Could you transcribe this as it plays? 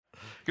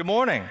Good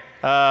morning.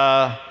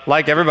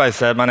 Like everybody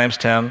said, my name's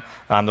Tim.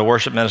 I'm the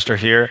worship minister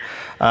here.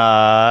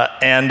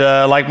 And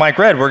like Mike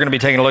read, we're going to be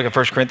taking a look at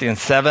 1 Corinthians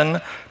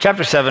 7,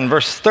 chapter 7,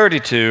 verses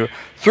 32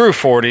 through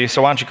 40.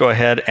 So why don't you go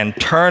ahead and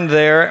turn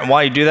there. And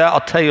while you do that, I'll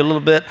tell you a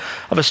little bit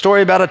of a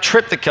story about a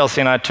trip that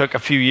Kelsey and I took a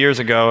few years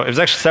ago. It was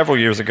actually several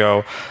years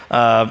ago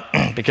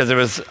because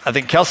I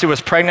think Kelsey was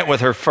pregnant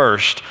with her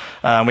first.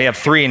 We have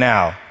 3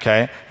 now,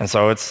 okay? And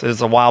so it's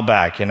a while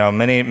back. You know,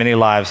 many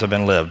lives have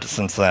been lived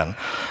since then.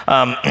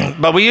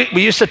 But we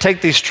used to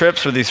take these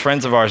trips with these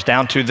friends of ours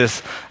down to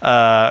this,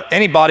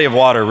 any body of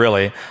water,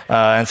 really.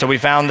 And so we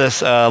found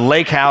this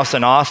lake house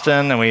in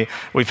Austin, and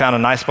we found a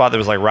nice spot that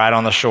was like right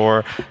on the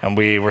shore, and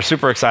we were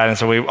super excited. And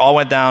so we all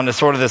went down to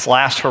sort of this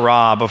last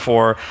hurrah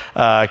before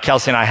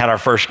Kelsey and I had our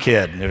first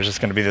kid. It was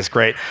just going to be this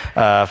great,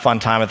 fun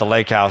time at the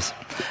lake house.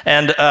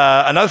 And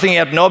another thing you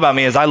have to know about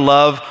me is I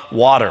love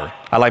water.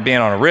 I like being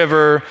on a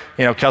river.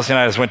 You know, Kelsey and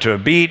I just went to a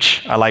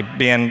beach. I like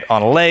being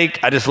on a lake.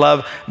 I just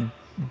love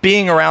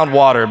being around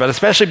water, but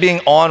especially being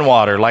on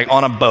water, like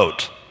on a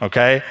boat,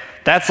 okay?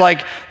 That's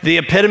like the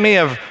epitome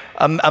of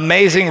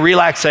amazing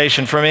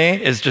relaxation for me,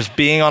 is just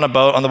being on a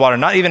boat on the water,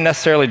 not even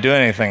necessarily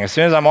doing anything. As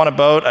soon as I'm on a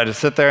boat, I just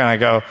sit there and I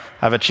go,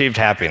 I've achieved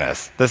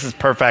happiness. This is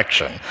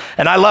perfection.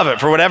 And I love it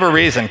for whatever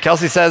reason.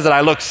 Kelsey says that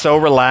I look so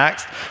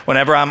relaxed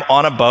whenever I'm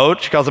on a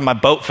boat. She calls it my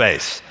boat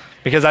face,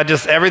 because I'm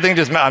just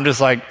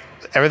like,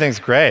 everything's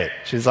great.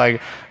 She's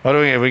like,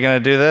 are we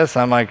going to do this?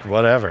 I'm like,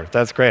 whatever.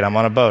 That's great. I'm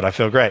on a boat. I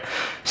feel great.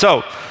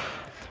 So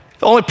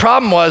the only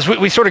problem was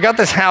we sort of got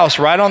this house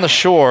right on the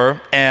shore,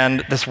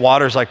 and this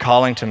water's like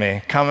calling to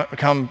me,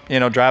 come,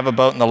 drive a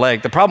boat in the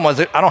lake. The problem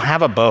was I don't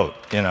have a boat,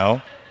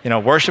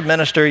 worship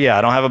minister. Yeah,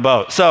 I don't have a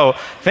boat. So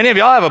if any of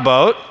y'all have a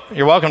boat,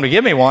 you're welcome to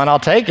give me one. I'll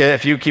take it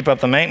if you keep up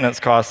the maintenance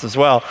costs as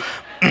well.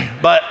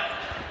 But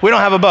we don't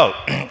have a boat.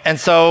 And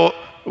so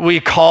we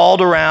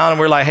called around and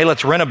we're like, hey,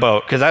 let's rent a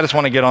boat, because I just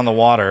want to get on the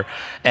water.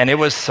 And it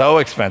was so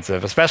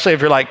expensive, especially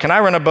if you're like, can I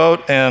rent a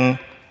boat in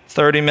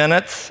 30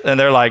 minutes? And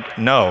they're like,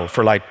 no,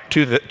 for like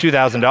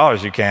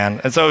 $2,000 you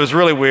can. And so it was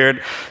really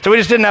weird. So we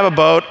just didn't have a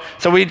boat.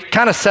 So we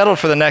kind of settled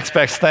for the next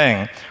best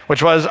thing,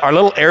 which was our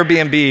little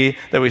Airbnb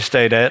that we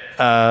stayed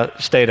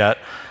at.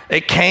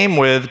 It came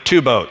with 2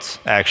 boats,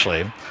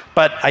 actually.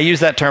 But I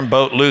use that term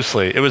boat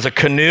loosely. It was a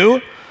canoe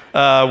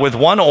with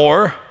 1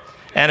 oar,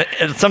 and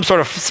it's some sort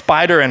of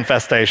spider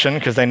infestation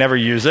because they never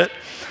use it.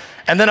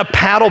 And then a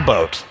paddle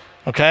boat,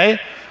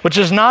 okay? Which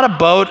is not a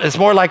boat, it's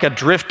more like a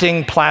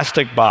drifting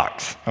plastic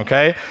box,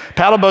 okay?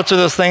 Paddle boats are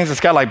those things, it's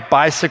got like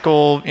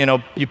bicycle,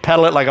 you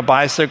pedal it like a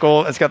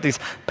bicycle. It's got these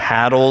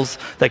paddles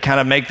that kind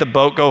of make the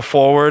boat go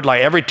forward.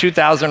 Like every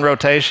 2,000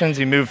 rotations,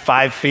 you move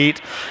 5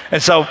 feet.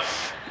 And so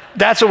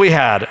that's what we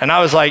had. And I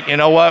was like, you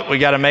know what? We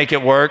got to make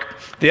it work.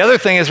 The other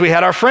thing is we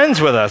had our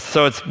friends with us.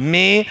 So it's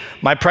me,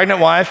 my pregnant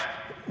wife,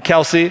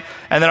 Kelsey,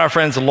 and then our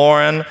friends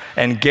Lauren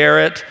and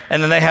Garrett,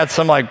 and then they had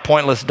some like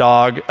pointless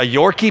dog, a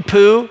Yorkie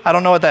poo. I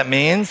don't know what that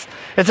means.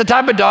 It's a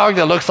type of dog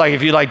that looks like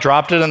if you like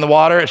dropped it in the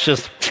water, it's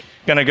just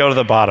gonna go to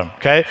the bottom,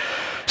 okay?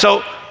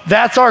 So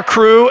that's our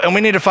crew, and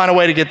we need to find a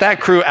way to get that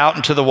crew out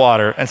into the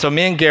water. And so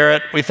me and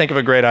Garrett, we think of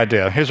a great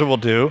idea. Here's what we'll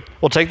do.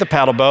 We'll take the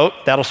paddle boat.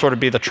 That'll sort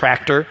of be the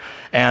tractor,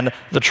 and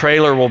the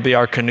trailer will be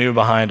our canoe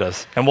behind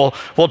us. And we'll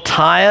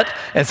tie it,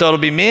 and so it'll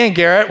be me and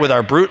Garrett with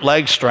our brute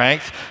leg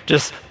strength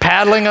just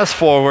paddling us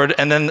forward,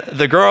 and then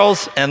the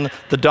girls and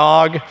the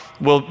dog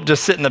will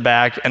just sit in the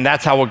back, and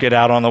that's how we'll get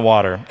out on the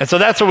water. And so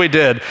that's what we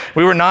did.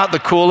 We were not the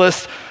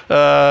coolest,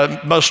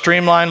 most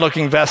streamlined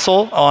looking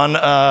vessel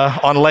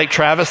on Lake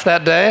Travis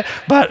that day,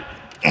 but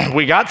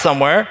we got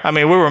somewhere. I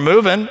mean, we were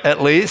moving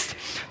at least.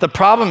 The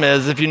problem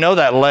is, if you know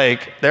that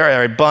lake, there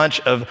are a bunch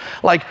of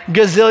like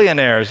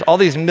gazillionaires, all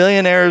these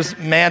millionaires'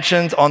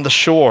 mansions on the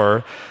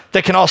shore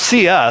that can all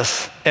see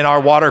us in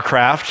our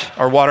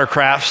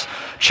watercrafts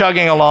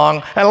chugging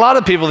along. And a lot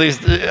of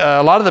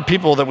the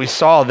people that we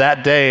saw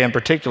that day in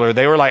particular,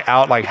 they were like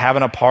out like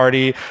having a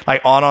party,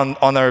 like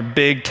on their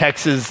big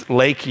Texas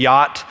lake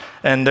yacht,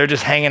 and they're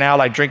just hanging out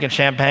like drinking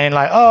champagne,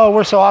 like, oh,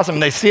 we're so awesome.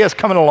 And they see us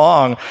coming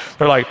along,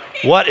 they're like,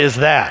 what is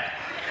that?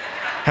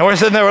 And we're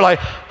sitting there, we're like,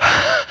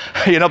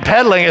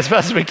 pedaling as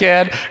best as we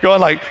can, going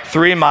like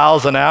 3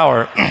 miles an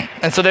hour.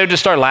 And so they would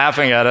just start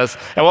laughing at us.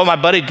 And what my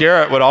buddy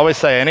Garrett would always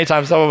say,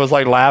 anytime someone was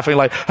like laughing,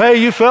 like,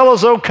 hey, you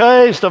fellas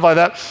okay, stuff like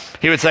that,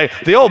 he would say,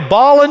 the old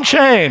ball and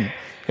chain.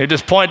 He'd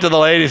just point to the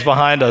ladies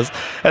behind us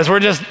as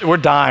we're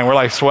dying. We're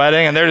like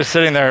sweating, and they're just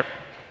sitting there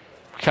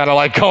kind of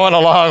like going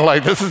along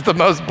like, this is the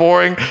most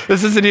boring,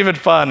 this isn't even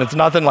fun. It's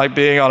nothing like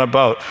being on a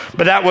boat.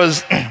 But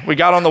we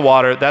got on the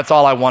water. That's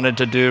all I wanted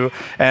to do.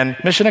 And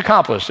mission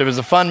accomplished. It was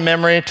a fun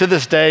memory. To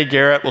this day,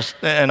 Garrett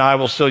and I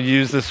will still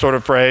use this sort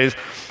of phrase.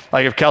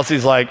 Like if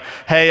Kelsey's like,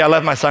 hey, I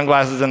left my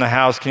sunglasses in the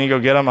house, can you go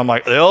get them? I'm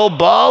like, the old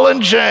ball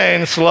and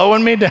chain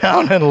slowing me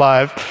down in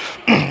life.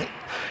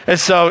 And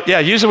so, yeah,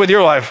 use it with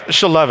your wife.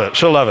 She'll love it.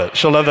 She'll love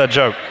that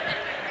joke.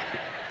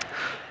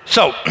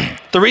 So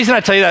the reason I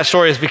tell you that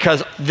story is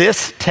because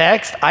this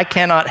text, I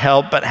cannot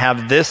help but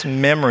have this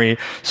memory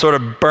sort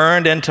of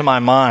burned into my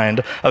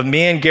mind of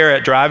me and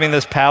Garrett driving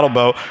this paddle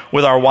boat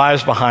with our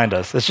wives behind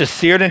us. It's just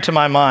seared into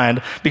my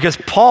mind because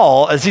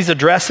Paul, as he's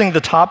addressing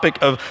the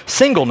topic of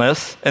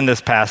singleness in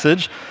this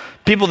passage,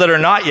 people that are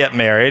not yet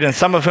married, and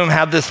some of whom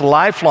have this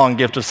lifelong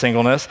gift of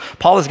singleness,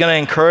 Paul is going to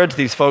encourage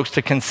these folks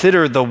to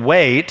consider the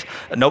weight,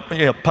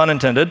 pun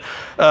intended,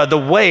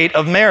 the weight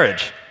of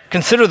marriage.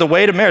 Consider the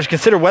weight of marriage.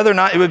 Consider whether or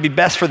not it would be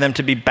best for them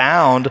to be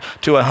bound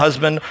to a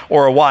husband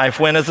or a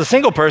wife when, as a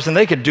single person,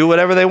 they could do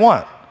whatever they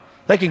want.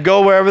 They can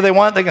go wherever they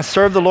want. They can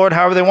serve the Lord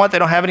however they want. They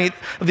don't have any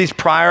of these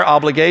prior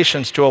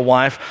obligations to a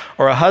wife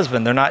or a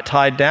husband. They're not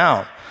tied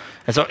down.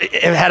 And so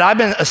had I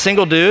been a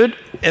single dude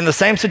in the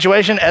same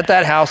situation at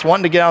that house,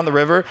 wanting to get on the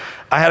river,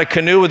 I had a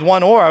canoe with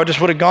one oar, I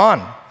just would have gone.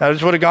 I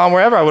just would have gone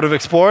wherever. I would have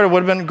explored. It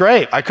would have been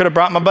great. I could have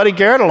brought my buddy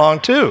Garrett along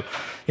too.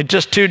 It's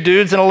just two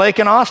dudes in a lake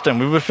in Austin.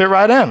 We would fit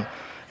right in.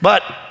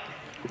 But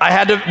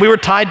we were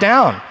tied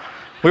down.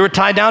 We were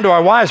tied down to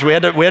our wives. We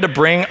had to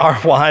bring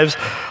our wives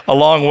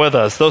along with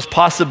us. Those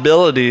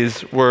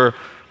possibilities were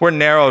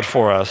narrowed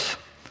for us.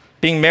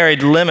 Being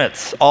married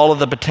limits all of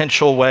the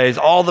potential ways,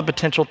 all the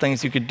potential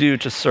things you could do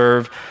to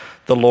serve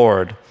the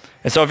Lord.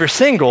 And so if you're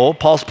single,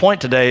 Paul's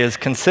point today is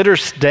consider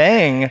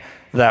staying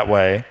that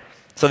way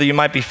so that you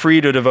might be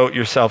free to devote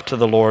yourself to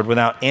the Lord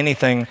without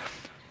anything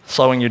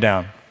slowing you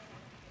down.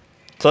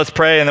 So let's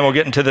pray, and then we'll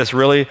get into this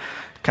really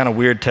kind of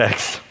weird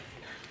text.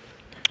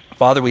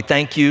 Father, we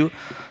thank you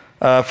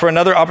for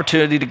another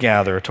opportunity to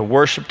gather, to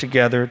worship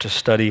together, to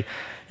study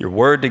your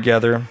word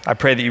together. I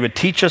pray that you would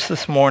teach us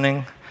this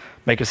morning,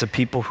 make us a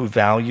people who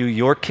value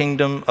your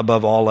kingdom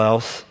above all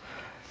else,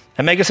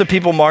 and make us a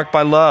people marked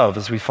by love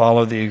as we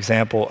follow the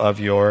example of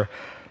your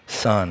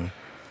Son.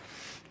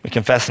 We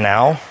confess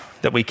now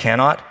that we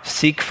cannot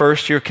seek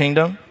first your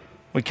kingdom.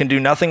 We can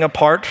do nothing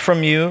apart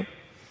from you.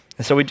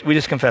 And so we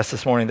just confess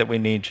this morning that we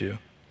need you.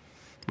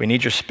 We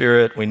need your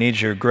Spirit. We need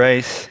your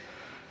grace.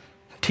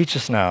 Teach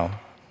us now.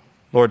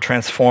 Lord,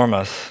 transform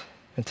us.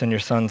 It's in your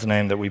Son's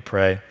name that we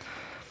pray.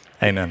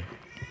 Amen.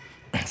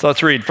 So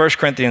let's read 1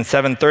 Corinthians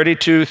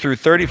 7:32 through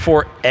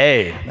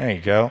 34a. There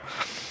you go.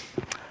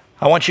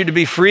 I want you to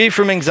be free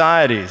from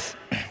anxieties.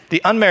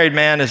 The unmarried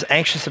man is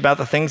anxious about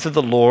the things of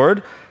the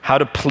Lord, how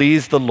to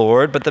please the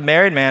Lord, but the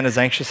married man is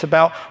anxious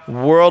about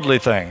worldly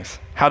things,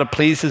 how to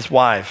please his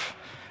wife,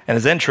 and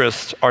his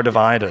interests are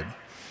divided.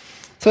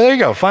 So there you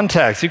go, fun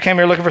text. You came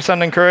here looking for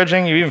something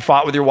encouraging. You even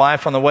fought with your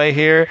wife on the way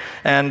here,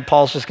 and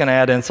Paul's just going to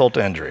add insult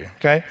to injury,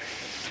 okay?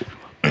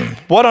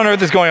 What on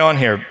earth is going on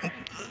here?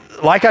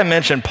 Like I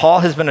mentioned, Paul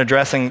has been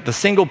addressing the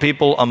single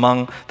people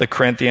among the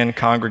Corinthian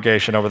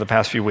congregation over the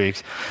past few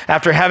weeks,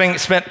 after having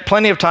spent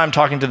plenty of time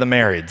talking to the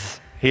marrieds.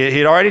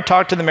 He'd already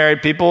talked to the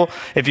married people,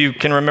 if you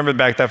can remember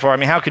back that far. I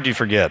mean, how could you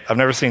forget? I've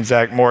never seen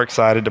Zach more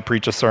excited to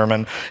preach a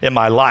sermon in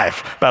my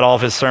life about all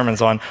of his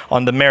sermons on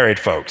the married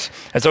folks.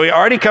 And so he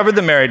already covered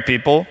the married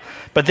people,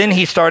 but then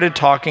he started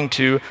talking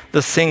to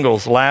the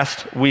singles.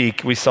 Last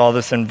week, we saw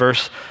this in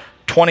verse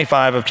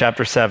 25 of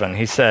chapter 7.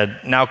 He said,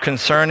 now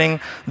concerning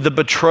the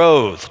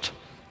betrothed,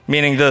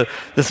 meaning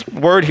this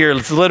word here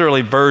is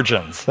literally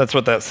virgins. That's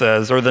what that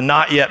says, or the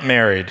not yet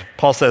married.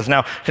 Paul says,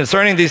 now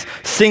concerning these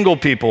single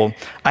people,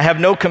 I have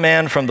no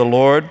command from the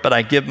Lord, but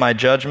I give my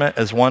judgment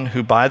as one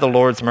who by the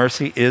Lord's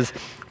mercy is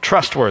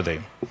trustworthy.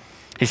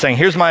 He's saying,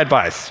 here's my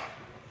advice.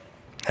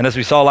 And as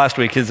we saw last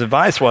week, his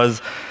advice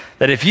was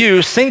that if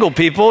you, single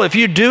people, if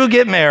you do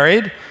get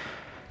married,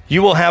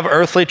 you will have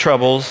earthly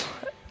troubles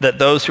that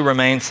those who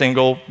remain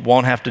single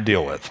won't have to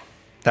deal with.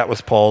 That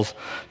was Paul's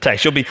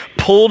text. You'll be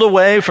pulled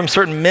away from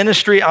certain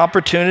ministry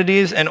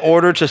opportunities in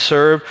order to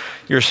serve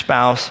your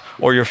spouse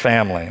or your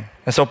family.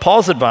 And so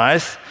Paul's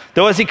advice,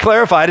 though as he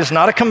clarified, is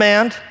not a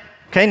command,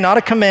 okay, not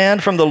a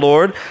command from the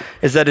Lord,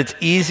 is that it's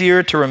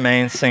easier to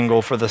remain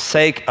single for the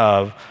sake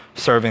of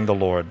serving the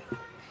Lord.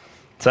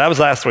 So that was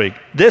last week.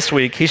 This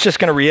week, he's just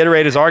going to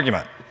reiterate his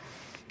argument.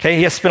 Okay,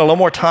 he has to spend a little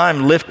more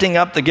time lifting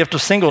up the gift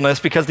of singleness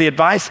because the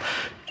advice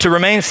to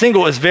remain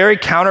single is very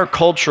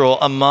countercultural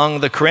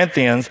among the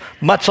Corinthians,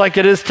 much like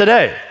it is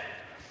today.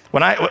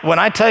 When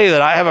I tell you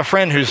that I have a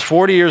friend who's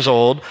 40 years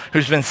old,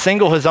 who's been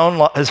single his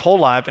whole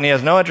life, and he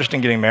has no interest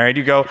in getting married,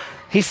 you go,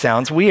 he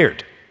sounds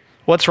weird.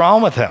 What's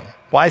wrong with him?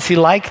 Why is he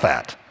like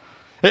that?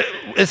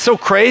 It's so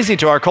crazy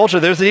to our culture.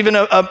 There's even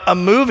a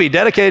movie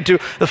dedicated to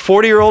the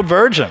 40-year-old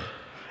virgin.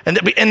 And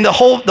the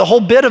whole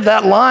bit of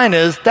that line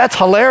is, that's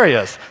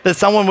hilarious, that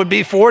someone would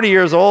be 40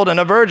 years old and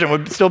a virgin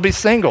would still be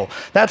single.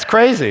 That's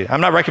crazy. I'm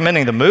not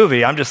recommending the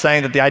movie. I'm just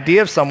saying that the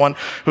idea of someone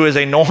who is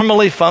a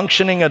normally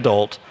functioning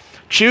adult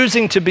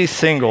choosing to be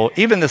single,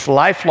 even this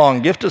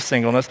lifelong gift of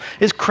singleness,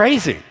 is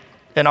crazy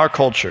in our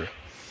culture,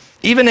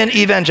 even in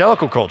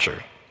evangelical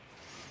culture.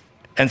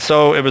 And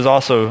so it was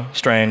also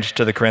strange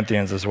to the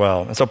Corinthians as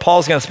well. And so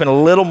Paul's going to spend a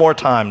little more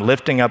time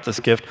lifting up this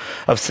gift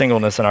of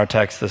singleness in our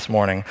text this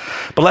morning.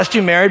 But lest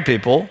you married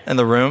people in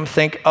the room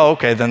think, oh,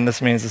 okay, then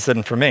this means it's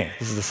isn't for me.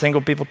 This is a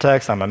single people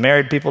text. I'm a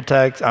married people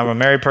text. I'm a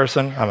married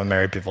person. I'm a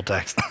married people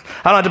text.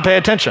 I don't have to pay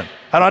attention.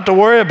 I don't have to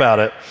worry about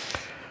it.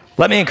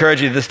 Let me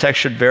encourage you, this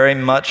text should very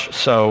much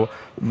so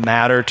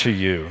matter to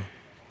you.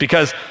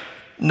 Because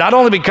not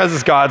only because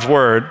it's God's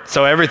word,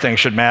 so everything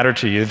should matter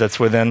to you that's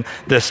within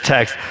this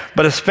text,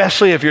 but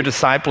especially if you're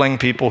discipling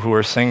people who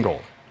are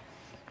single.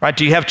 Right?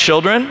 Do you have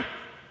children?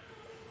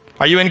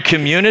 Are you in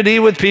community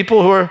with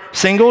people who are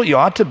single? You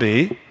ought to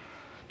be.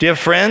 Do you have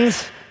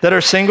friends that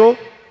are single?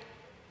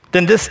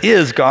 Then this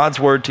is God's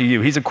word to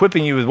you. He's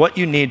equipping you with what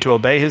you need to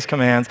obey his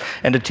commands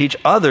and to teach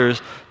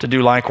others to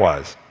do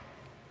likewise.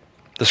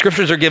 The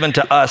scriptures are given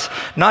to us,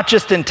 not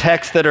just in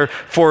texts that are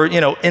for,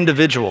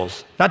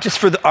 individuals, not just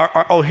for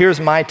here's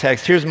my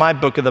text, here's my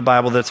book of the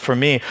Bible that's for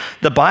me.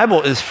 The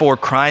Bible is for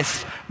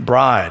Christ's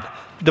bride.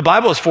 The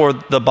Bible is for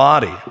the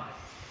body.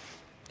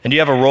 And you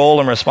have a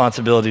role and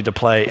responsibility to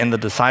play in the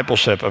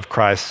discipleship of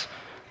Christ's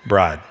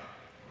bride.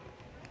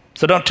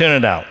 So don't tune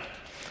it out.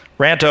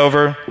 Rant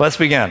over. Let's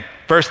begin.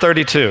 Verse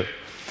 32.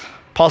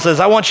 Paul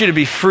says, I want you to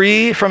be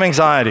free from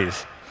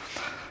anxieties.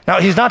 Now,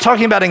 he's not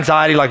talking about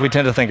anxiety like we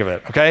tend to think of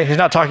it, okay? He's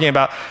not talking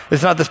about,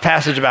 it's not this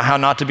passage about how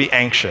not to be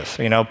anxious.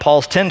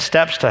 Paul's 10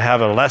 steps to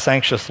have a less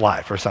anxious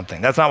life or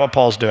something. That's not what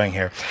Paul's doing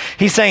here.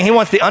 He's saying he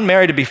wants the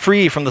unmarried to be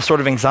free from the sort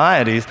of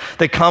anxieties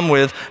that come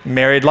with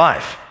married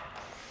life.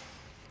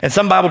 And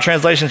some Bible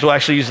translations will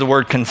actually use the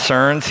word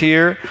concerns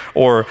here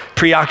or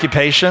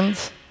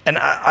preoccupations. And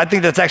I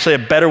think that's actually a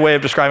better way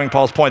of describing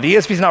Paul's point. The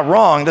ESV is not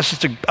wrong. That's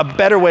just a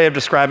better way of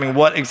describing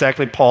what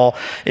exactly Paul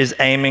is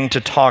aiming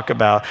to talk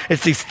about.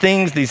 It's these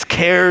things, these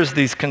cares,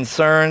 these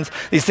concerns,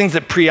 these things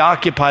that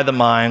preoccupy the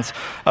minds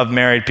of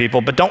married people,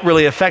 but don't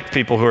really affect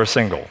people who are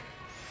single.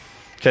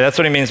 Okay, that's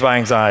what he means by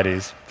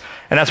anxieties.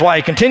 And that's why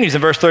he continues in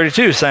verse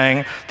 32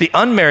 saying, the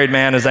unmarried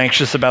man is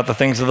anxious about the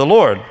things of the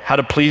Lord, how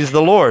to please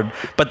the Lord.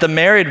 But the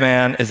married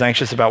man is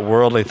anxious about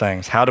worldly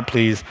things, how to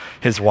please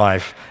his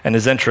wife, and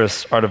his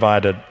interests are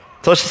divided.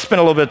 So let's just spend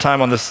a little bit of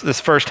time on this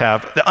first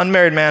half. The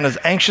unmarried man is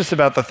anxious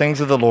about the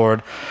things of the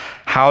Lord,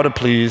 how to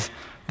please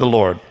the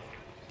Lord.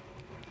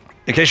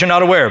 In case you're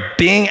not aware,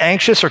 being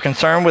anxious or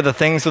concerned with the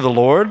things of the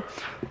Lord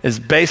is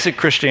basic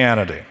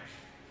Christianity.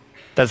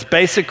 That's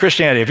basic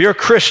Christianity. If you're a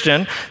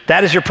Christian,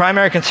 that is your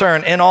primary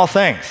concern in all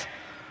things.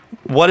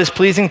 What is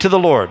pleasing to the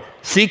Lord?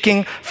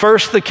 Seeking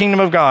first the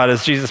kingdom of God,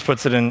 as Jesus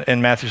puts it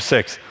in Matthew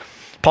 6.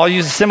 Paul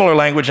uses similar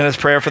language in his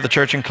prayer for the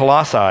church in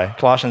Colossae,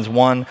 Colossians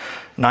 1,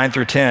 9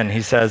 through 10.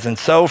 He says, and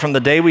so from the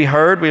day we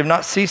heard, we have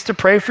not ceased to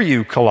pray for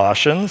you,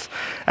 Colossians,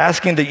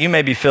 asking that you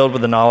may be filled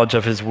with the knowledge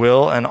of his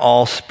will and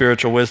all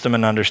spiritual wisdom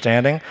and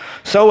understanding,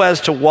 so as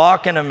to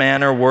walk in a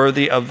manner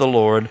worthy of the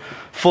Lord,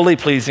 fully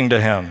pleasing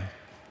to him,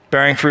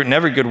 bearing fruit in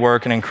every good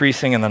work and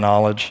increasing in the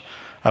knowledge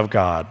of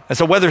God. And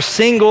so whether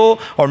single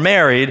or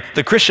married,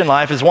 the Christian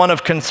life is one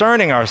of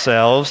concerning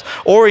ourselves,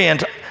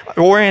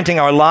 orienting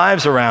our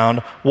lives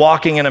around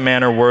walking in a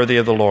manner worthy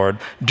of the Lord,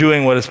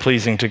 doing what is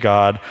pleasing to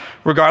God,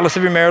 regardless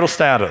of your marital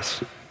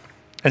status.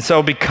 And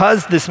so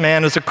because this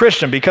man is a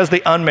Christian, because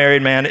the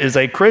unmarried man is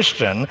a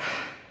Christian,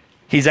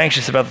 he's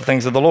anxious about the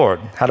things of the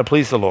Lord, how to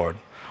please the Lord,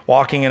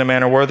 walking in a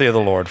manner worthy of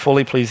the Lord,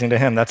 fully pleasing to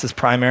him. That's his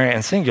primary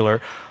and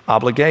singular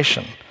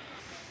obligation.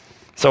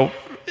 So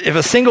if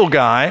a single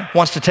guy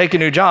wants to take a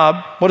new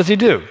job, what does he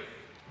do?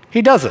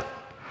 He does it.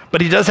 But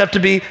he does have to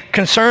be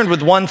concerned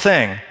with one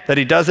thing, that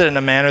he does it in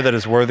a manner that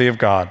is worthy of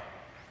God.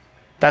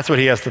 That's what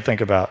he has to think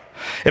about.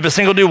 If a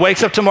single dude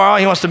wakes up tomorrow,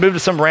 he wants to move to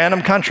some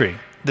random country,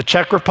 the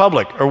Czech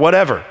Republic or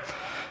whatever,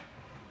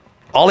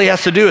 all he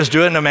has to do is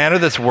do it in a manner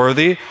that's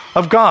worthy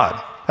of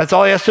God. That's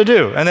all he has to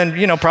do. And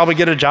then, probably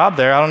get a job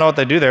there. I don't know what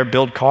they do there,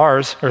 build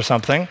cars or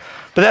something.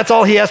 But that's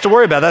all he has to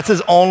worry about. That's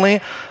his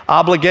only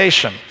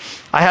obligation.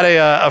 I had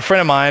a friend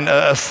of mine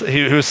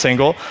who's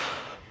single,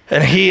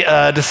 and he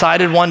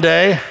decided one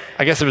day,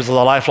 I guess it was a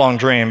lifelong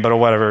dream, but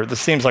whatever. This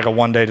seems like a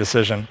one-day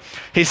decision.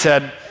 He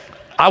said,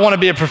 I want to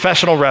be a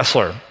professional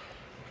wrestler.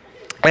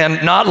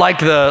 And not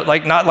like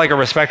a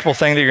respectable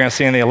thing that you're going to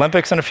see in the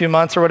Olympics in a few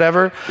months or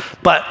whatever,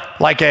 but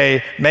like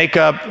a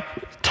makeup,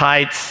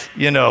 tights,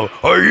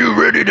 are you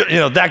ready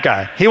to, that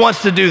guy. He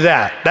wants to do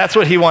that. That's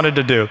what he wanted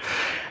to do.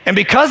 And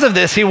because of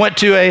this, he went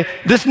to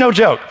this is no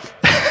joke,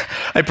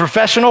 a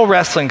professional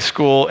wrestling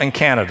school in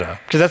Canada,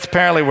 because that's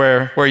apparently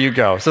where you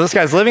go. So this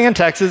guy's living in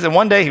Texas, and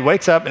one day he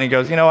wakes up and he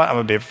goes, you know what, I'm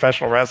going to be a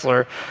professional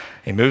wrestler.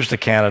 He moves to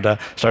Canada,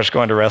 starts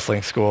going to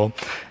wrestling school,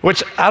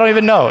 which I don't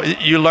even know.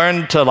 You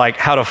learn to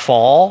how to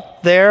fall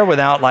there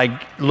without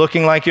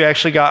looking like you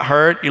actually got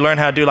hurt. You learn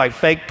how to do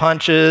fake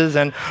punches,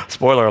 and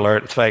spoiler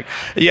alert, it's fake.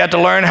 You have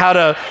to learn how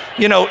to,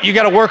 you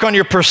got to work on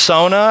your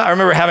persona. I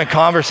remember having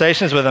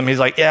conversations with him. He's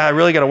like, yeah, I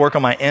really got to work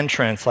on my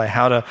entrance,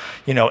 how to,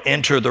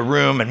 enter the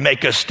room and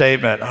make a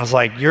statement. I was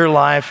like, your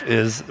life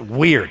is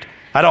weird.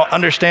 I don't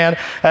understand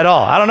at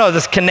all. I don't know,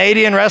 this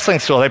Canadian wrestling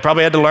school, they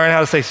probably had to learn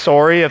how to say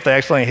sorry if they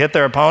accidentally hit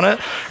their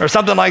opponent or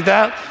something like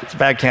that. It's a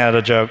bad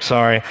Canada joke,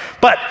 sorry.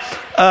 But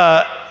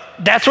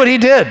that's what he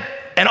did.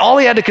 And all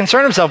he had to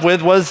concern himself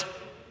with was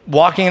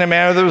walking in a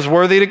manner that was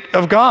worthy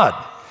of God.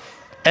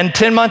 And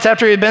 10 months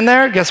after he had been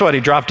there, guess what? He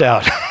dropped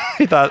out.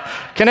 He thought,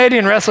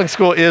 Canadian wrestling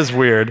school is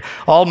weird.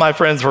 All my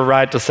friends were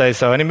right to say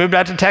so. And he moved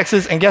back to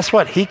Texas, and guess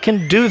what? He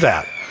can do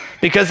that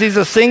because he's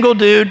a single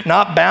dude,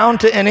 not bound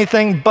to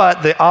anything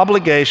but the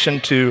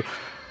obligation to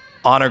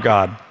honor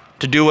God,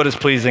 to do what is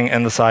pleasing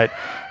in the sight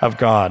of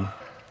God.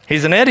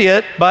 He's an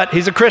idiot, but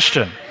he's a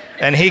Christian,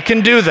 and he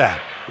can do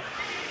that.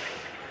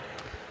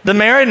 The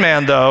married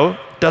man, though,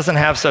 doesn't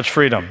have such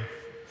freedom.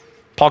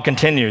 Paul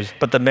continues,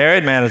 but the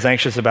married man is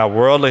anxious about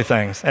worldly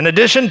things. In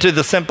addition to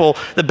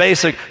the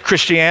basic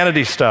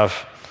Christianity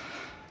stuff,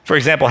 for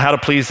example, how to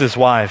please his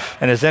wife,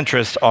 and his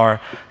interests are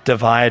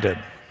divided.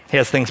 He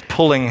has things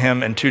pulling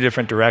him in two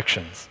different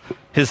directions.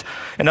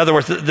 In other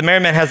words, the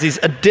married man has these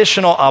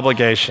additional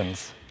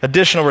obligations,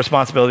 additional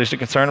responsibilities to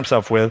concern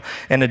himself with,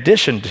 in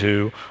addition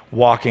to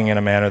walking in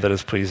a manner that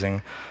is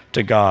pleasing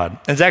to God.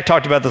 And Zach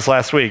talked about this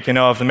last week.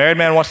 If the married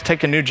man wants to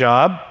take a new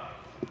job,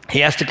 he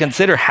has to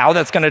consider how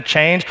that's going to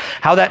change,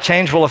 how that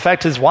change will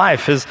affect his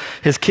wife,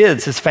 his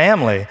kids, his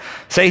family.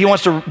 Say he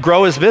wants to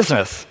grow his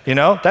business,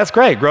 that's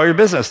great, grow your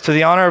business to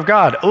the honor of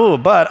God. Oh,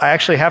 but I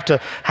actually have to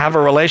have a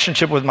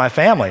relationship with my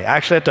family. I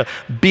actually have to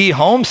be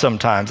home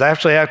sometimes. I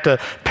actually have to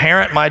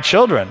parent my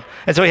children.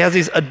 And so he has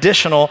these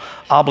additional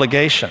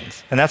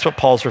obligations. And that's what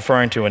Paul's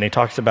referring to when he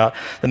talks about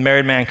the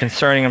married man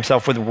concerning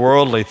himself with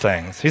worldly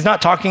things. He's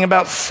not talking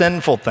about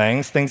sinful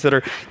things that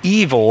are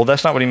evil.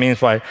 That's not what he means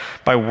by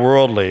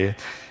worldly.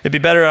 It'd be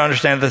better to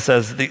understand this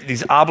as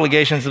these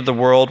obligations of the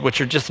world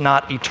which are just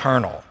not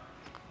eternal,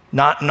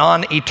 not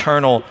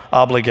non-eternal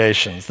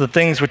obligations, the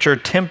things which are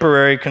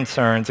temporary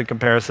concerns in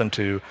comparison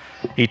to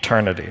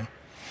eternity.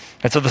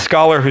 And so the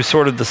scholar who's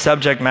sort of the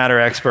subject matter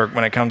expert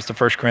when it comes to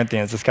 1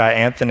 Corinthians, this guy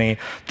Anthony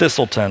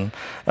Thistleton,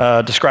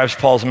 describes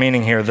Paul's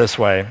meaning here this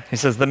way. He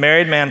says, the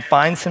married man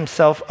finds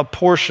himself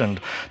apportioned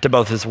to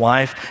both his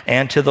wife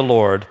and to the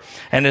Lord.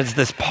 And it's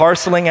this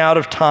parceling out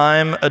of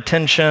time,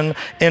 attention,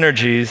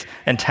 energies,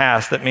 and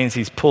tasks that means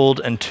he's pulled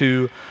in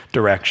two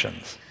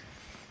directions.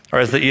 Or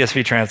as the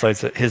ESV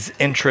translates it, his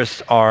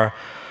interests are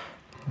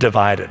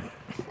divided.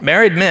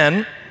 Married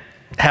men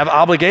have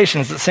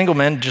obligations that single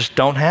men just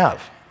don't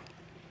have.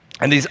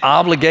 And these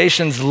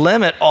obligations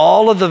limit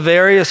all of the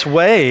various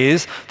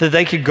ways that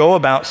they could go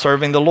about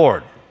serving the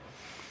Lord.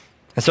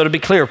 And so to be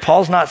clear,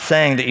 Paul's not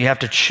saying that you have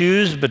to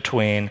choose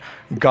between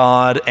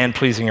God and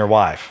pleasing your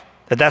wife.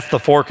 That's the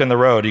fork in the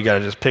road. You got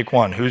to just pick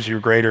one. Who's your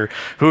greater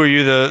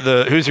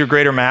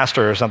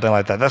master or something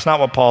like that. That's not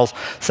what Paul's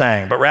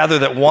saying. But rather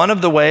that one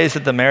of the ways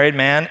that the married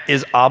man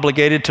is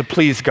obligated to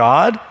please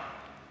God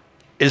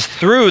is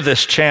through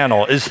this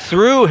channel, is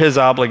through his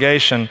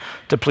obligation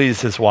to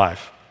please his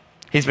wife.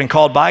 He's been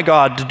called by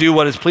God to do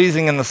what is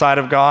pleasing in the sight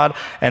of God,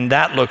 and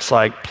that looks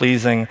like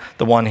pleasing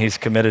the one he's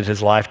committed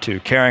his life to,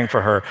 caring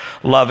for her,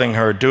 loving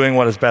her, doing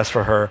what is best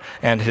for her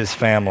and his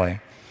family.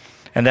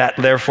 And that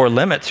therefore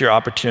limits your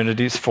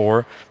opportunities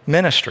for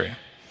ministry.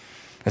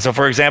 And so,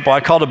 for example,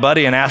 I called a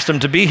buddy and asked him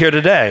to be here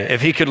today,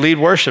 if he could lead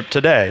worship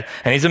today.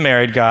 And he's a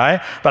married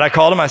guy, but I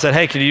called him, I said,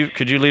 hey,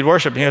 could you lead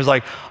worship? And he was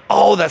like,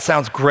 oh, that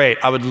sounds great.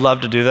 I would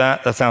love to do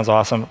that. That sounds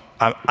awesome.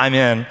 I'm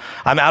in.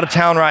 I'm out of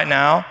town right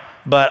now,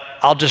 but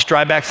I'll just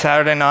drive back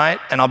Saturday night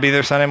and I'll be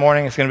there Sunday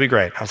morning. It's going to be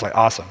great. I was like,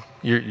 awesome.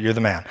 You're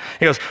the man.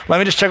 He goes, let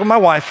me just check with my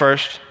wife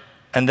first,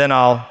 and then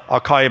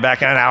I'll call you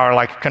back in an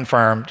hour,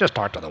 confirm. Just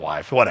talk to the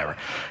wife, whatever.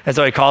 And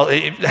so he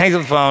hangs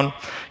up the phone,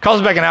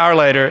 calls me back an hour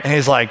later, and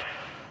he's like,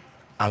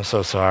 I'm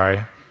so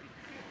sorry.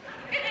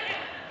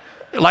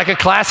 Like a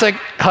classic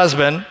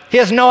husband, he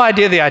has no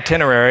idea the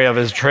itinerary of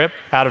his trip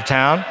out of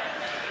town.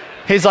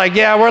 He's like,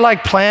 yeah, we're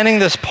planning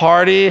this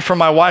party for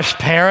my wife's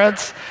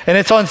parents, and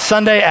it's on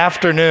Sunday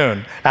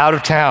afternoon out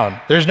of town.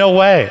 There's no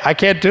way. I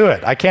can't do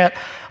it. I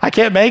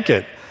can't make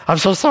it. I'm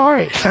so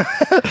sorry.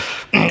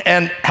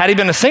 And had he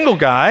been a single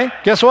guy,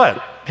 guess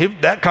what?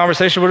 That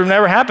conversation would have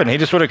never happened. He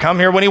just would have come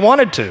here when he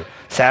wanted to.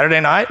 Saturday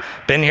night,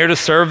 been here to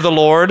serve the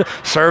Lord,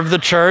 serve the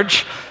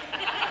church.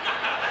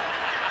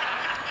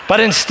 But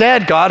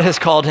instead, God has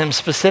called him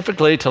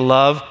specifically to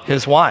love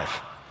his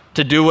wife,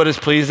 to do what is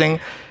pleasing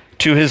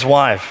to his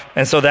wife.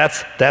 And so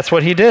that's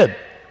what he did.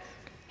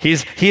 He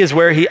is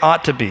where he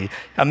ought to be.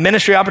 A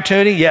ministry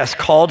opportunity, yes,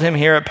 called him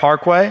here at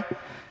Parkway.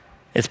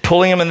 It's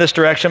pulling him in this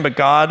direction, but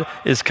God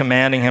is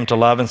commanding him to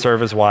love and serve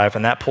his wife,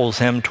 and that pulls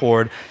him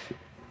toward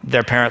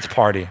their parents'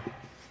 party,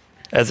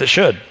 as it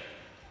should.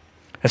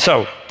 And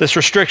so this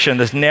restriction,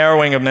 this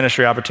narrowing of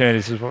ministry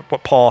opportunities is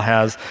what Paul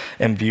has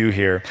in view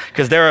here.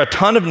 Because there are a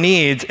ton of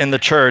needs in the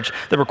church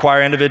that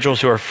require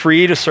individuals who are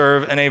free to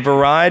serve in a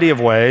variety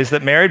of ways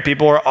that married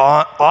people are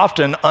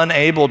often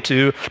unable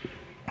to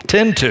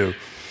tend to.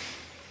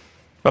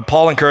 But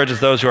Paul encourages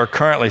those who are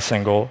currently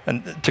single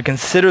and to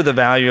consider the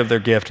value of their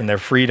gift and their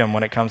freedom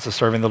when it comes to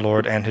serving the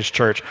Lord and his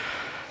church.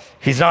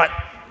 He's not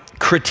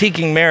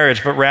critiquing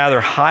marriage, but rather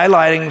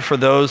highlighting for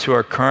those who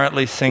are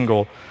currently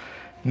single.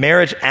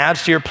 Marriage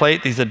adds to your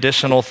plate these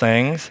additional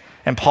things,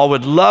 and Paul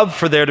would love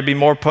for there to be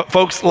more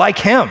folks like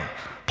him.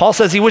 Paul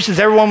says he wishes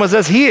everyone was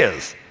as he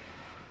is,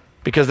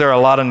 because there are a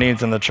lot of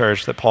needs in the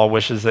church that Paul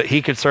wishes that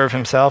he could serve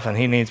himself, and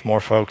he needs more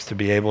folks to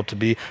be able to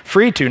be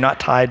free to, not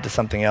tied to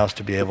something else,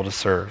 to be able to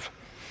serve.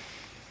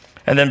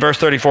 And then verse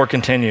 34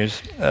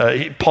 continues.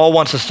 Paul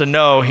wants us to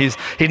know he's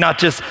not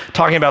just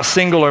talking about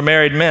single or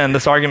married men.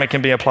 This argument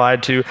can be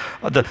applied to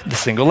the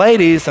single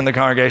ladies in the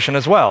congregation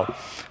as well.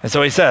 And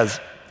so he says,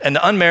 "And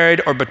the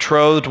unmarried or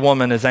betrothed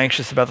woman is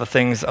anxious about the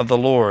things of the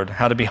Lord,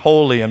 how to be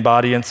holy in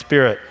body and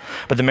spirit.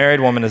 But the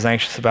married woman is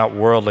anxious about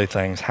worldly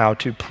things, how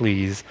to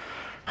please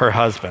her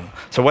husband."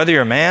 So whether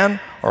you're a man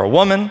or a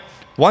woman,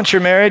 once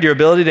you're married, your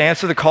ability to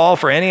answer the call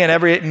for any and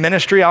every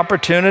ministry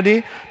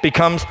opportunity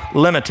becomes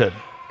limited.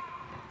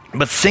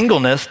 But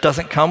singleness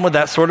doesn't come with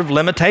that sort of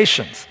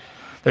limitations.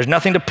 There's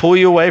nothing to pull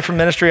you away from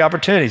ministry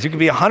opportunities. You can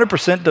be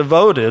 100%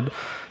 devoted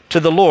to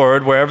the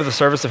Lord wherever the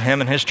service of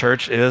Him and His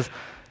church is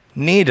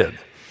needed.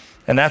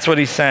 And that's what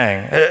he's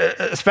saying,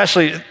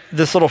 especially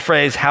this little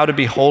phrase, how to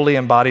be holy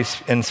in body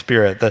and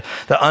spirit. The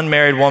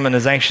unmarried woman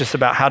is anxious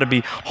about how to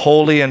be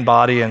holy in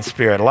body and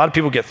spirit. A lot of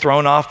people get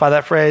thrown off by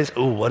that phrase.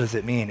 Ooh, what does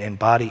it mean, in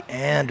body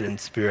and in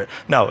spirit?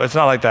 No, it's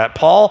not like that.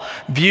 Paul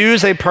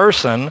views a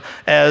person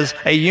as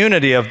a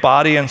unity of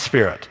body and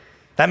spirit.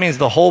 That means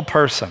the whole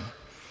person.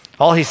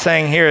 All he's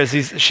saying here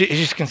is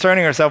she's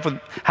concerning herself with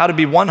how to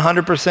be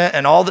 100%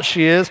 and all that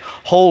she is,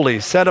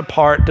 holy, set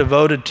apart,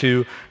 devoted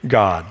to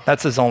God.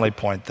 That's his only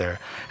point there.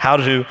 How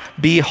to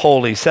be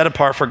holy, set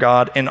apart for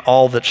God in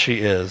all that she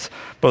is,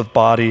 both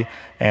body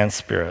and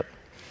spirit.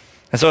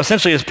 And so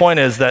essentially his point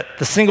is that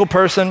the single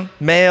person,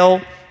 male,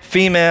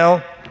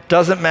 female,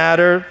 doesn't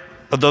matter.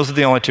 Those are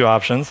the only two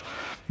options.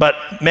 But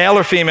male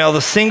or female,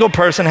 the single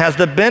person has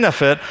the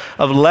benefit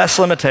of less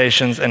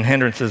limitations and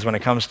hindrances when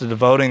it comes to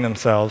devoting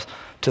themselves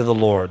to the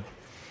Lord.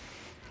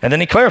 And then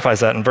he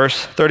clarifies that in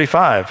verse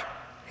 35.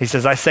 He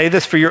says, "I say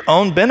this for your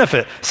own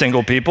benefit,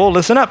 single people."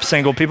 Listen up,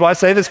 single people. "I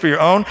say this for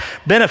your own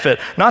benefit,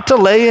 not to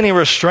lay any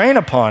restraint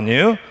upon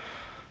you,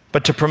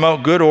 but to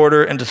promote good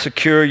order and to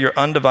secure your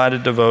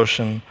undivided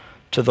devotion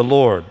to the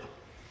Lord."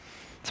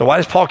 So why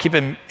does Paul keep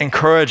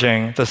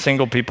encouraging the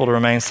single people to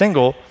remain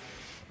single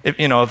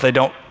if they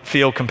don't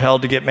feel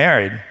compelled to get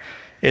married?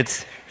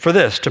 It's for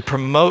this, to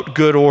promote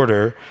good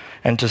order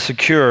and to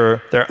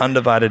secure their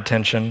undivided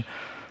attention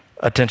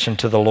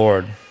to the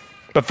Lord.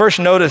 But first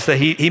notice that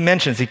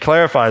he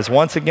clarifies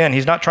once again,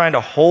 he's not trying to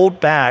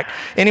hold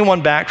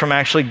anyone back from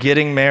actually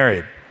getting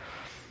married.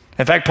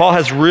 In fact, Paul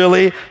has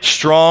really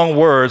strong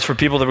words for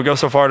people that would go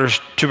so far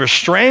to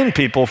restrain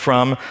people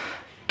from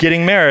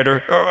getting married,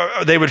 or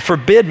they would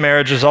forbid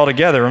marriages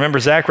altogether. Remember,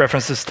 Zach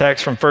referenced this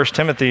text from 1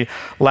 Timothy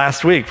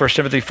last week, 1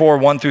 Timothy 4,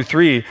 1 through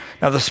 3.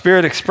 "Now the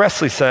Spirit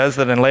expressly says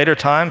that in later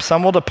times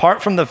some will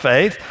depart from the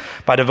faith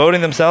by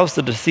devoting themselves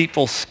to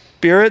deceitful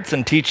spirits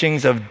and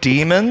teachings of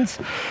demons,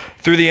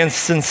 through the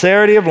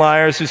insincerity of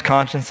liars whose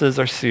consciences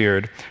are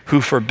seared,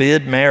 who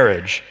forbid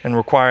marriage and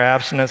require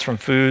abstinence from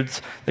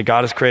foods that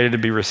God has created to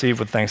be received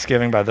with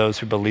thanksgiving by those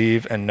who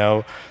believe and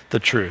know the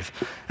truth."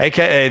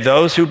 AKA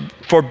those who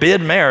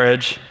forbid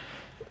marriage,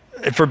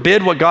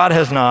 forbid what God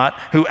has not,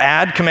 who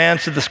add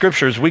commands to the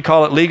scriptures. We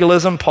call it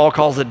legalism. Paul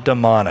calls it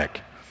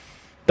demonic.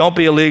 Don't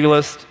be a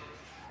legalist.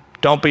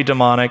 Don't be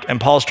demonic.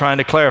 And Paul's trying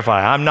to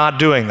clarify, I'm not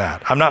doing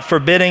that. I'm not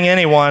forbidding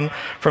anyone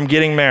from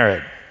getting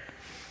married.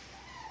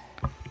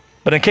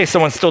 But in case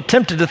someone's still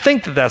tempted to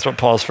think that that's what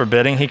Paul's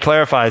forbidding, he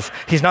clarifies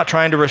he's not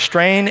trying to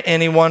restrain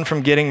anyone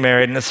from getting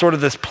married. And it's sort of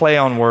this play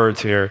on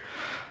words here.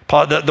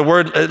 Paul, the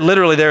word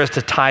literally there is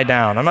to tie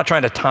down. I'm not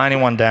trying to tie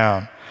anyone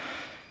down.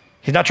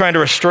 He's not trying to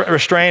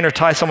restrain or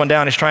tie someone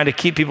down. He's trying to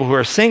keep people who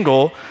are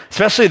single,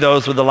 especially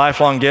those with the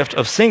lifelong gift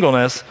of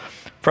singleness,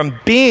 from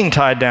being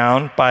tied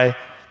down by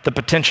the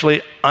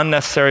potentially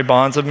unnecessary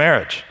bonds of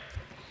marriage.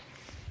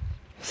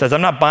 He says,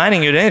 I'm not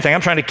binding you to anything.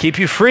 I'm trying to keep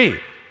you free.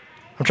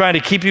 I'm trying to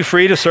keep you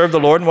free to serve the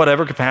Lord in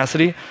whatever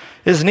capacity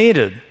is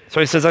needed.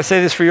 So he says, I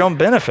say this for your own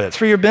benefit. It's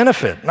for your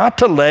benefit, not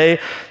to lay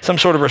some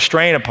sort of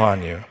restraint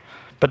upon you,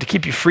 but to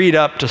keep you freed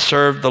up to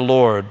serve the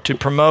Lord, to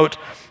promote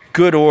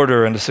good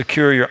order and to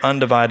secure your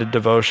undivided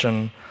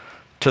devotion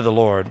to the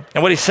Lord.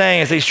 And what he's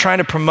saying is that he's trying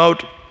to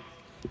promote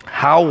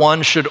how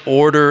one should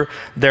order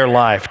their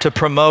life, to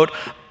promote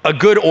a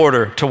good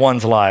order to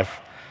one's life,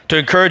 to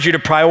encourage you to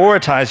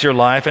prioritize your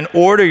life and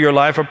order your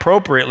life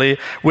appropriately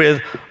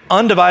with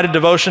undivided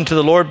devotion to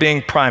the Lord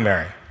being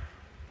primary,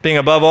 being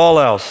above all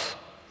else.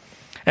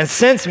 And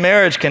since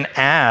marriage can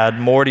add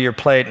more to your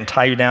plate and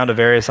tie you down to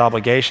various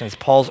obligations,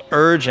 Paul's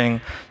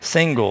urging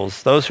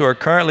singles, those who are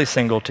currently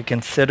single, to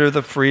consider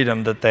the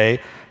freedom that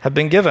they have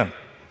been given.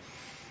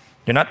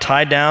 You're not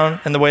tied down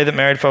in the way that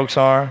married folks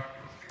are.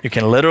 You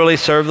can literally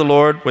serve the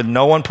Lord with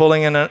no one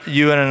pulling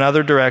you in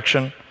another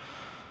direction.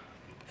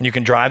 And you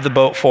can drive the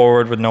boat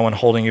forward with no one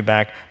holding you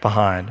back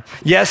behind.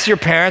 Yes, your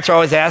parents are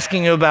always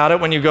asking you about it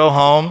when you go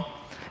home.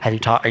 Are you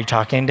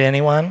talking to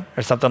anyone?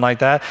 Or something like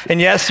that.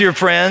 And yes, your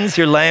friends,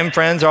 your lame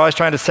friends, are always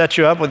trying to set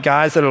you up with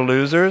guys that are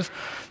losers.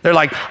 They're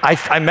like,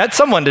 I met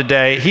someone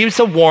today. He's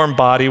a warm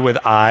body with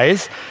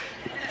eyes.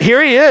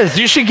 Here he is.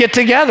 You should get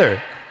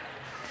together.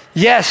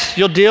 Yes,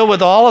 you'll deal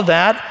with all of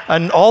that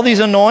and all these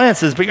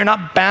annoyances, but you're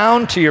not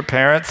bound to your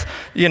parents'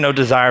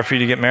 desire for you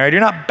to get married. You're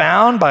not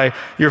bound by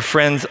your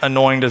friends'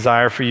 annoying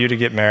desire for you to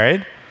get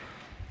married.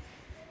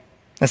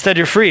 Instead,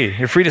 you're free.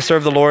 You're free to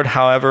serve the Lord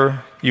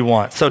however you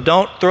want. So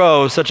don't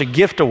throw such a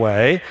gift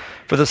away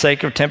for the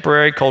sake of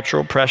temporary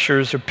cultural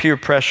pressures or peer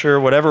pressure,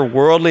 whatever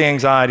worldly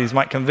anxieties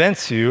might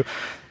convince you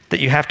that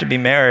you have to be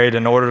married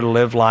in order to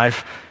live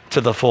life to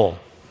the full.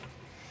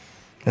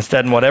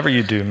 Instead, in whatever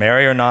you do,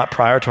 marry or not,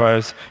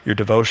 prioritize your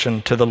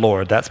devotion to the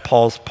Lord. That's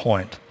Paul's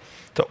point,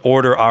 to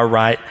order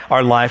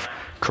our life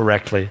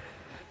correctly.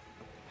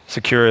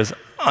 Secure his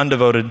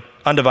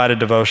undivided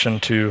devotion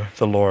to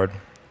the Lord.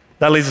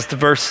 That leads us to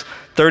verse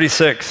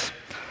 36.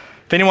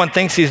 If anyone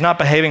thinks he's not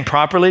behaving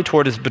properly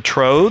toward his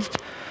betrothed,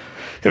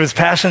 if his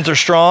passions are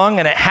strong,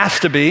 and it has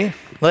to be,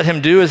 let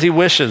him do as he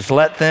wishes.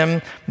 Let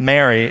them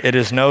marry. It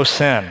is no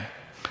sin.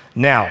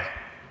 Now,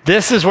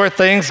 this is where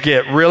things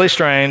get really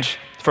strange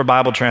for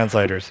Bible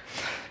translators.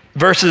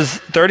 Verses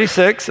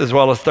 36 as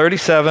well as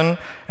 37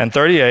 and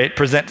 38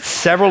 present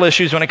several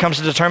issues when it comes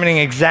to determining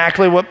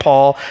exactly what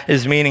Paul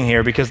is meaning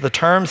here, because the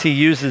terms he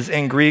uses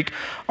in Greek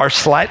are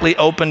slightly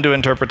open to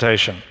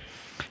interpretation.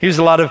 He uses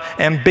a lot of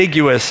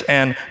ambiguous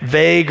and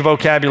vague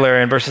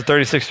vocabulary in verses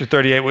 36 through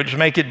 38, which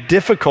make it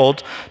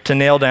difficult to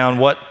nail down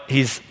what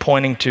he's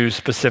pointing to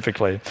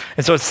specifically.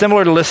 And so it's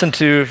similar to listen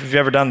to, if you've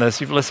ever done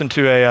this, you've listened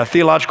to a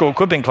theological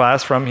equipping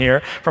class from here,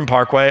 from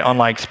Parkway, on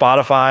like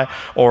Spotify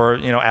or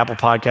Apple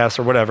Podcasts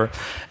or whatever,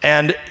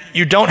 and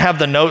you don't have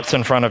the notes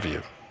in front of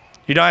you.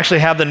 You don't actually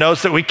have the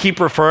notes that we keep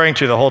referring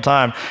to the whole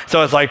time.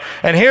 So it's like,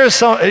 and here's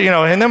some,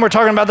 and then we're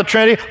talking about the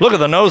Trinity. Look at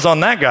the nose on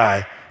that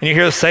guy. And you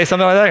hear us say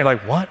something like that, you're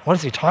like, what? What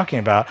is he talking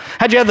about?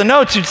 Had you had the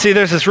notes, you'd see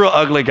there's this real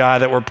ugly guy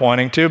that we're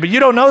pointing to, but you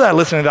don't know that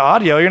listening to the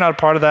audio. You're not a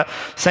part of that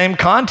same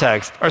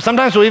context. Or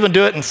sometimes we'll even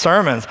do it in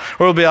sermons,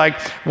 where we'll be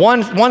like,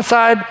 one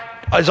side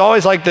is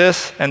always like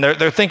this, and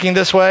they're thinking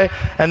this way,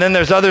 and then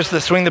there's others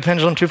that swing the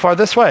pendulum too far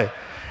this way.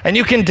 And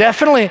you can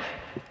definitely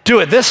do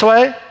it this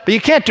way, but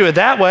you can't do it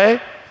that way.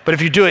 But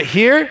if you do it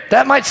here,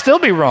 that might still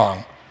be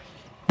wrong.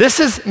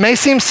 May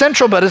seem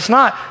central, but it's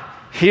not.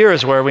 Here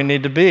is where we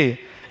need to be.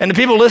 And the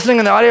people listening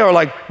in the audio are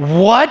like,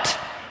 what?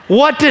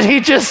 What did he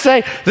just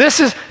say?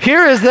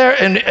 Here is there,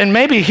 and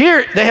maybe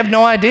here, they have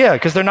no idea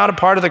because they're not a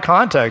part of the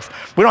context.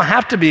 We don't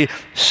have to be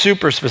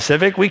super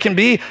specific. We can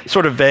be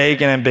sort of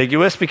vague and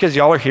ambiguous because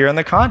y'all are here in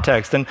the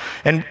context. And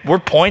we're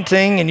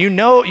pointing, and you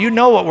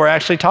know what we're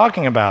actually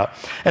talking about.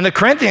 And the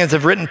Corinthians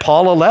have written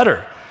Paul a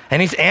letter,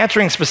 and he's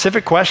answering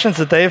specific questions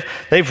that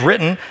they've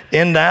written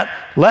in that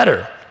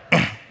letter.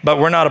 But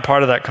we're not a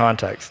part of that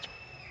context.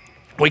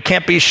 We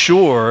can't be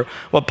sure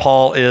what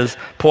Paul is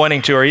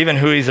pointing to or even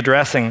who he's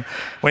addressing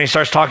when he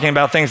starts talking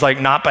about things like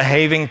not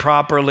behaving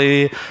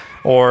properly,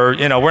 or,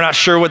 we're not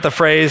sure what the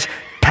phrase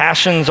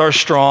passions are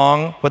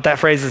strong, what that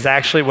phrase is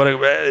actually, what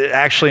it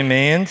actually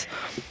means.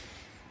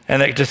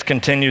 And it just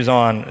continues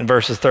on in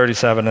verses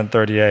 37 and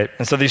 38.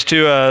 And so these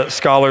two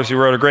scholars who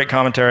wrote a great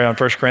commentary on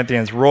 1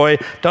 Corinthians, Roy,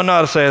 don't know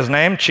how to say his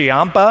name,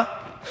 Chiampa,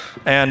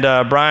 and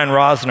Brian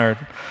Rosner,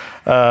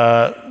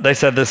 they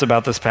said this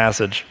about this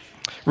passage.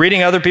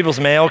 Reading other people's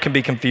mail can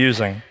be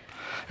confusing.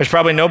 There's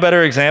probably no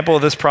better example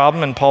of this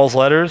problem in Paul's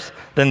letters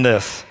than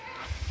this.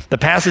 The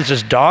passage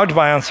is dogged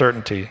by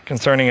uncertainty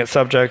concerning its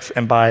subjects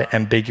and by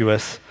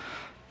ambiguous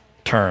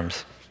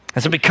terms.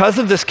 And so because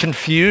of this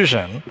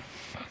confusion,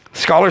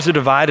 scholars are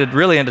divided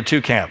really into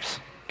two camps,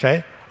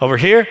 okay? Over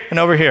here and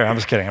over here. I'm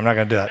just kidding. I'm not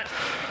going to do that.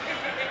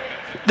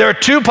 There are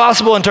two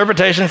possible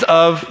interpretations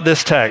of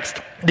this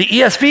text. The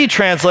ESV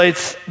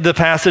translates the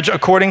passage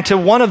according to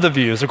one of the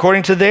views,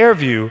 according to their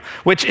view,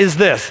 which is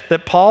this,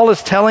 that Paul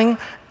is telling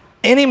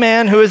any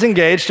man who is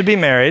engaged to be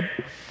married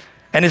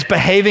and is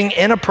behaving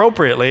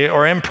inappropriately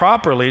or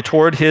improperly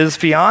toward his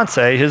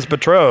fiancée, his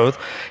betrothed,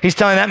 he's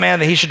telling that man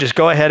that he should just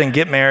go ahead and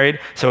get married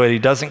so that he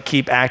doesn't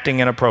keep acting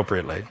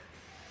inappropriately.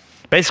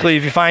 Basically,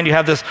 if you find you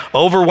have this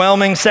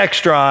overwhelming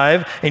sex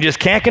drive and you just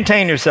can't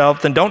contain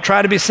yourself, then don't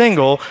try to be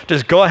single.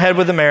 Just go ahead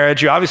with the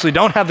marriage. You obviously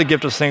don't have the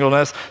gift of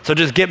singleness, so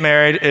just get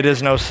married. It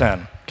is no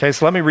sin. Okay,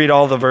 so let me read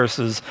all the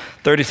verses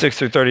 36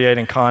 through 38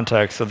 in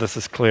context so this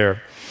is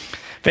clear.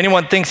 If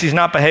anyone thinks he's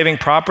not behaving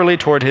properly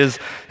toward his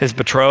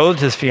betrothed,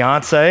 his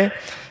fiancée,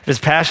 if his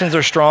passions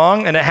are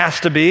strong, and it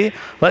has to be,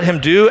 let him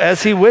do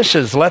as he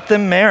wishes. Let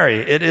them marry.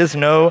 It is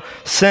no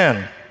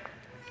sin.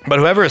 But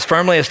whoever is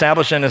firmly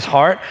established in his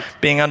heart,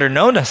 being under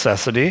no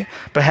necessity,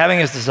 but having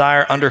his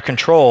desire under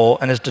control,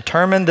 and has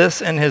determined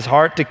this in his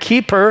heart to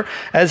keep her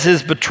as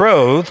his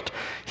betrothed,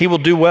 he will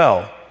do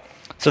well.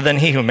 So then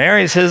he who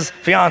marries his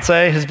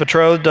fiancée, his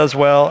betrothed, does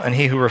well, and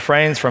he who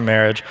refrains from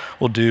marriage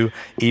will do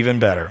even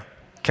better.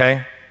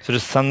 Okay? So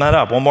just sum that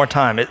up one more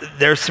time.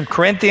 There's some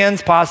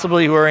Corinthians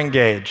possibly who are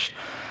engaged.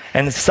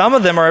 And some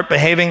of them are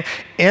behaving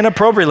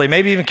inappropriately,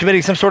 maybe even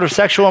committing some sort of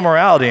sexual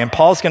immorality. And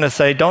Paul's going to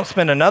say, don't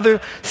spend another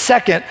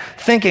second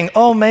thinking,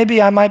 oh,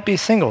 maybe I might be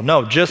single.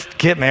 No, just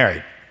get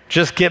married.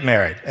 Just get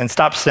married and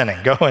stop sinning.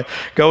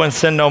 Go and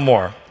sin no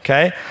more,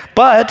 okay?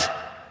 But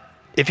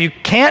if you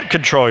can't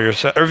control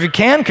yourself, or if you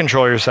can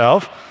control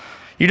yourself,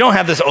 you don't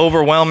have this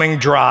overwhelming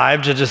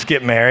drive to just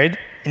get married,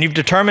 and you've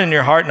determined in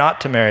your heart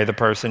not to marry the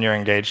person you're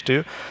engaged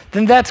to,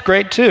 then that's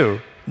great too.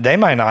 They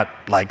might not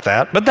like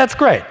that, but that's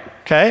great,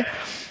 okay?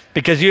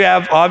 because you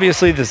have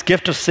obviously this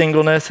gift of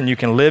singleness and you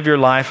can live your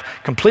life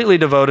completely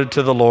devoted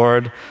to the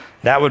Lord,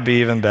 that would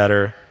be even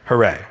better.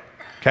 Hooray.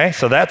 Okay,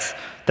 so that's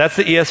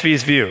the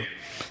ESV's view.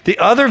 The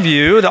other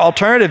view, the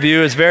alternative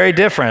view, is very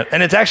different,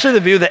 and it's actually the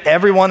view that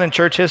everyone in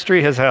church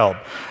history has held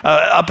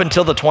up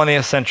until the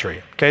 20th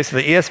century. Okay, so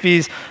the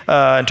ESV's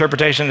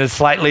interpretation is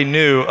slightly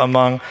new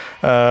among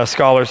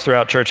scholars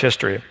throughout church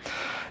history.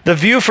 The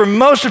view for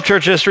most of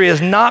church history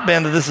has not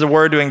been that this is a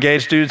word to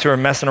engage dudes who are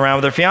messing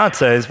around with their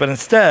fiancés, but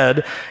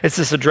instead it's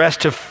this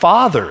addressed to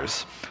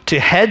fathers, to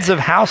heads of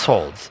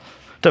households,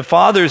 to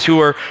fathers who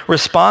are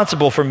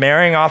responsible for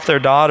marrying off their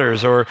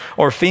daughters or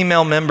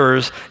female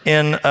members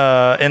in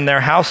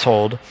their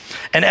household.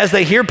 And as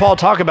they hear Paul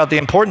talk about the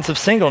importance of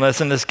singleness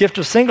and this gift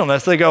of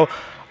singleness, they go,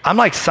 I'm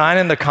like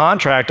signing the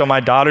contract on my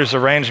daughter's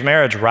arranged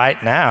marriage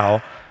right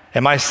now.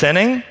 Am I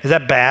sinning? Is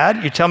that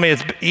bad? You tell me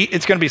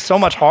it's going to be so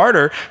much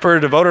harder for her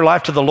to devote her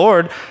life to the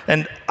Lord.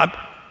 And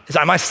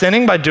am I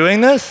sinning by doing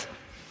this?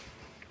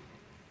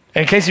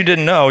 In case you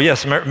didn't know,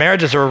 yes,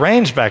 marriages are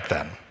arranged back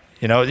then.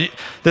 You know,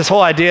 this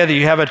whole idea that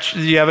you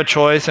have a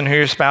choice in who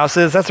your spouse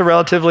is, that's a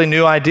relatively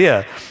new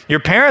idea.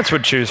 Your parents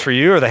would choose for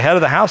you, or the head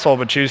of the household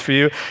would choose for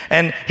you,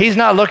 and he's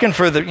not looking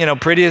for the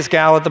prettiest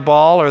gal at the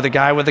ball or the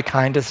guy with the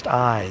kindest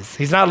eyes.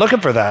 He's not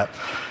looking for that.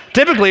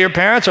 Typically, your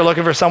parents are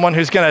looking for someone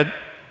who's going to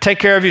take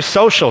care of you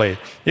socially.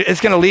 It's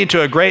going to lead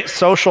to a great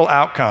social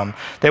outcome.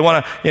 They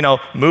want to,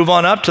 move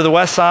on up to the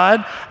west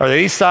side or the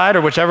east side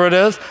or whichever it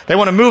is. They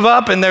want to move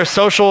up in their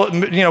social,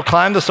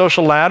 climb the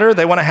social ladder.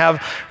 They want to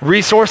have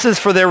resources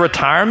for their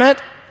retirement.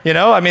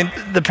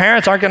 The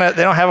parents they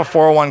don't have a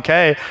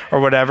 401k or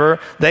whatever.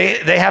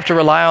 They have to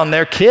rely on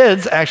their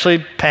kids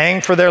actually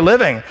paying for their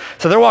living.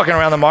 So they're walking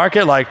around the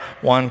market like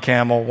one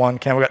camel.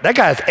 That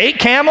guy has 8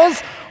 camels?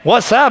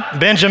 What's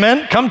up,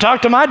 Benjamin? Come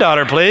talk to my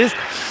daughter, please.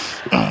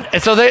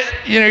 And so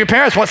your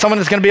parents want someone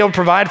that's going to be able to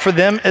provide for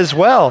them as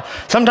well.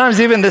 Sometimes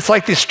even it's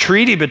like this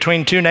treaty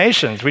between two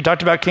nations. We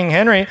talked about King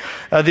Henry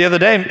the other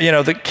day,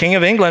 the King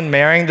of England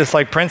marrying this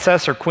like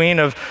princess or queen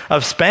of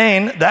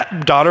Spain.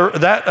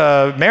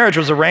 That marriage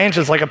was arranged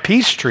as like a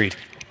peace treaty.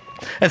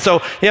 And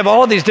so you have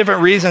all of these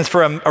different reasons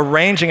for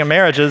arranging a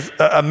marriage,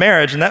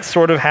 and that's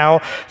sort of how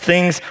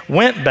things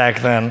went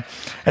back then.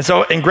 And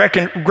so in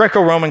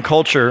Greco-Roman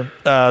culture,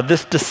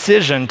 this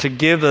decision to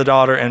give the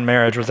daughter in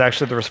marriage was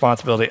actually the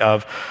responsibility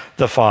of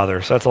the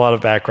father. So that's a lot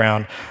of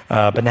background,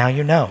 but now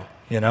you know.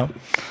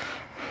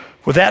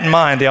 With that in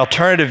mind, the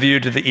alternative view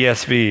to the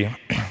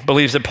ESV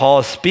believes that Paul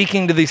is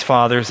speaking to these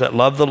fathers that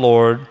love the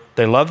Lord,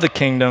 they love the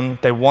kingdom,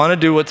 they want to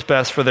do what's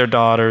best for their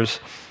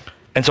daughters.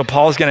 And so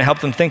Paul's going to help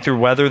them think through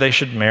whether they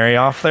should marry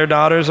off their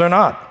daughters or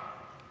not,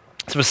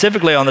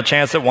 specifically on the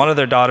chance that one of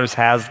their daughters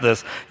has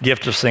this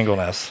gift of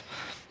singleness.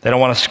 They don't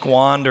want to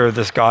squander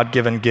this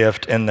God-given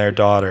gift in their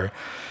daughter.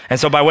 And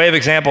so by way of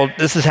example,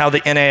 this is how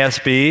the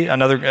NASB,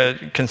 another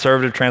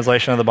conservative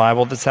translation of the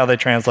Bible, this is how they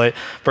translate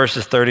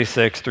verses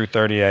 36 through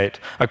 38,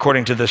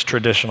 according to this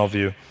traditional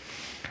view.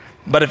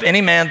 But if any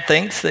man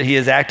thinks that he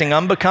is acting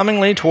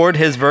unbecomingly toward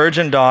his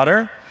virgin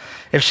daughter,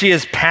 if she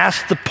is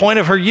past the point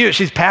of her youth,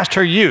 she's past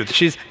her youth,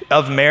 she's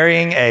of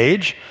marrying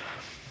age,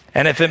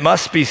 and if it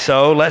must be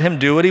so, let him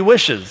do what he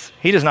wishes.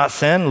 He does not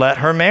sin, let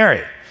her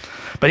marry.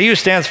 But he who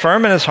stands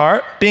firm in his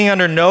heart, being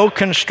under no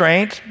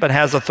constraint, but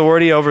has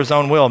authority over his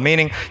own will,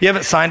 meaning you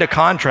haven't signed a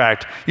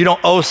contract. You don't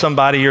owe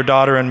somebody your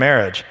daughter in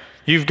marriage.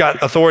 You've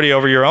got authority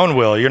over your own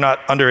will. You're not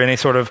under any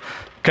sort of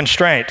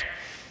constraint.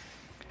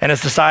 And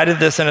has decided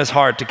this in his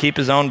heart to keep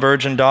his own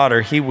virgin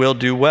daughter, he will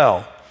do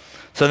well.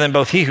 So then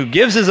both he who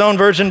gives his own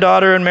virgin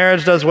daughter in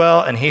marriage does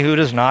well, and he who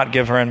does not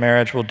give her in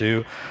marriage will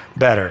do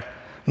better.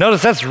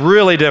 Notice that's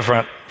really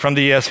different from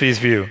the ESV's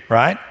view,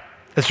 right?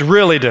 It's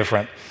really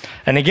different.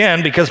 And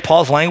again, because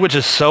Paul's language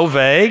is so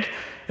vague,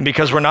 and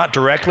because we're not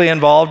directly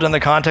involved in the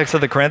context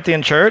of the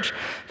Corinthian church,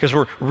 because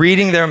we're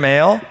reading their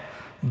mail,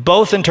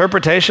 both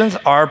interpretations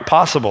are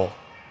possible.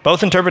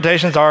 Both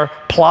interpretations are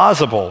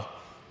plausible,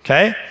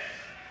 okay?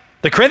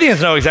 The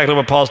Corinthians know exactly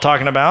what Paul's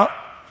talking about.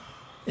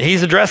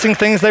 He's addressing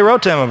things they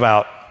wrote to him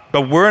about,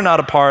 but we're not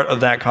a part of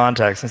that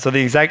context. And so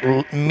the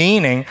exact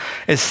meaning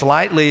is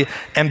slightly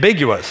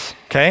ambiguous,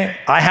 okay?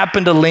 I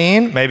happen to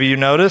lean, maybe you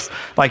noticed,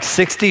 like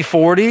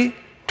 60-40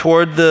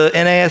 toward the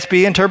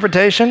NASB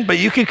interpretation, but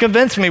you could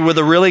convince me with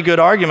a really good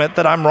argument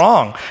that I'm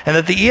wrong and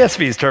that the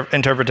ESV's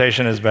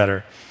interpretation is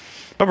better.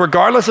 But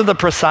regardless of the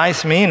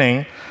precise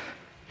meaning,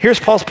 here's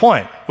Paul's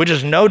point, which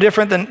is no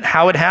different than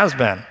how it has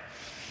been.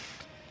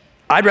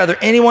 I'd rather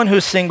anyone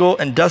who's single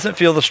and doesn't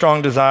feel the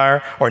strong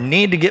desire or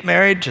need to get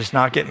married, just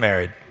not get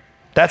married.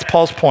 That's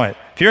Paul's point.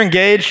 If you're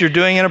engaged, you're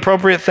doing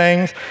inappropriate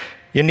things,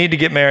 you need to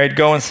get married,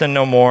 go and sin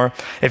no more.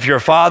 If you're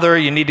a father,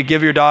 you need to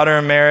give your daughter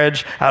in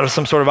marriage out of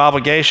some sort of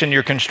obligation,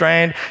 you're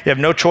constrained, you have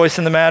no choice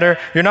in the matter,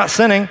 you're not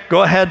sinning,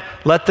 go ahead,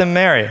 let them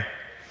marry.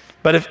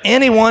 But if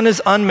anyone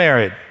is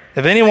unmarried,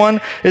 if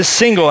anyone is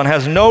single and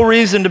has no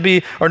reason to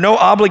be, or no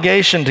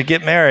obligation to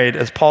get married,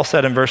 as Paul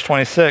said in verse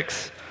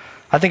 26,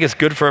 I think it's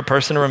good for a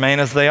person to remain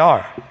as they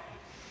are.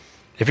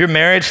 If you're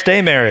married,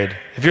 stay married.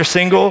 If you're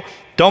single,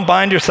 Don't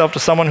bind yourself to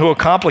someone who will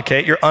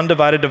complicate your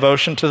undivided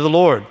devotion to the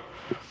Lord.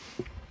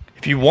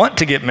 If you want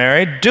to get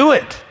married, do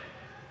it.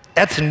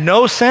 That's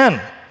no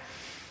sin.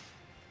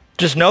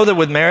 Just know that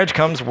with marriage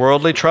comes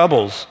worldly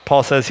troubles.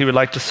 Paul says he would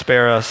like to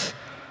spare us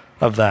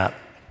of that.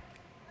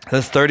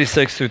 That's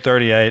 36 through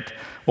 38.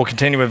 We'll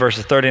continue with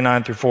verses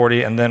 39 through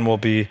 40, and then we'll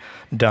be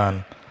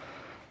done.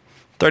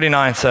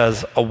 39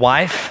 says, a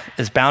wife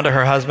is bound to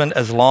her husband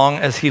as long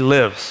as he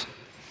lives.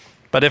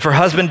 But if her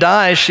husband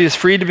dies, she is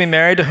free to be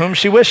married to whom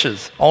she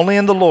wishes, only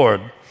in the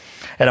Lord.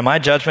 And in my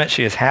judgment,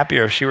 she is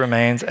happier if she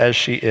remains as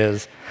she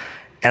is.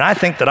 And I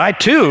think that I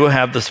too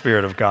have the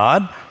Spirit of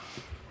God.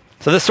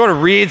 So this sort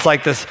of reads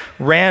like this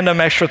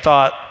random extra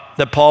thought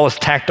that Paul has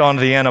tacked on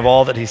to the end of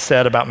all that he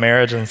said about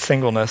marriage and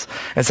singleness.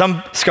 And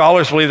some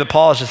scholars believe that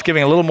Paul is just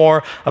giving a little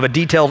more of a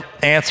detailed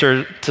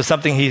answer to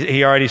something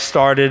he already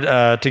started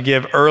to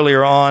give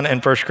earlier on in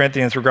 1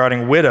 Corinthians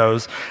regarding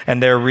widows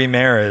and their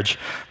remarriage.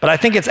 But I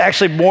think it's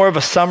actually more of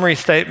a summary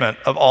statement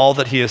of all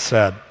that he has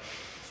said.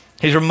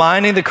 He's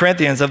reminding the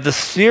Corinthians of the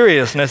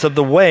seriousness of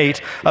the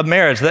weight of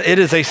marriage, that it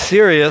is a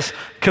serious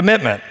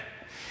commitment.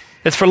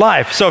 It's for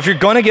life. So if you're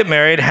going to get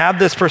married, have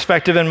this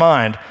perspective in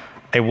mind.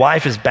 A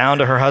wife is bound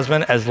to her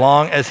husband as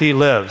long as he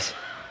lives.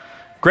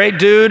 Great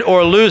dude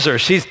or loser,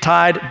 she's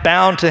tied,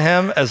 bound to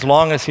him as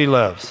long as he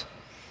lives.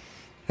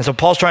 And so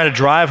Paul's trying to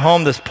drive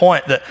home this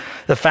point, that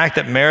the fact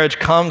that marriage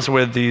comes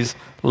with these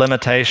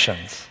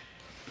limitations.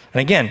 And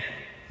again,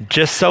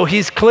 just so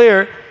he's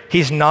clear,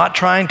 he's not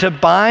trying to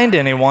bind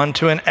anyone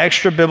to an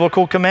extra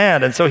biblical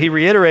command. And so he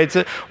reiterates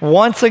it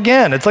once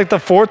again. It's like the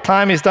fourth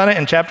time he's done it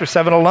in chapter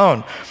 7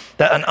 alone,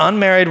 that an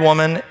unmarried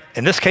woman,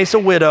 in this case a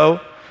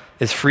widow,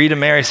 is free to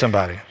marry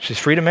somebody. She's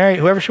free to marry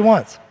whoever she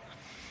wants.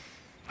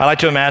 I like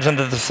to imagine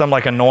that there's some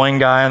like annoying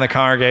guy in the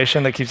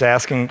congregation that keeps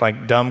asking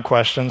like dumb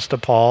questions to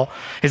Paul.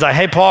 He's like,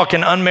 hey, Paul,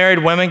 can unmarried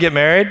women get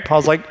married?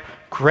 Paul's like,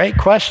 great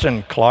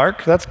question,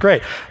 Clark. That's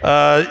great.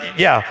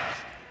 Yeah,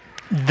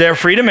 they're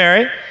free to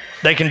marry.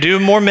 They can do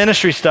more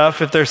ministry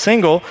stuff if they're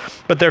single,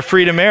 but they're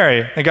free to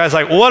marry. The guy's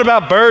like, well, what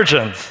about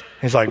virgins?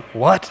 He's like,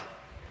 what?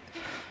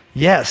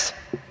 Yes,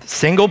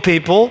 single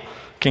people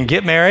can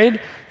get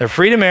married. They're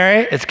free to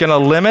marry. It's going to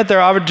limit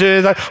their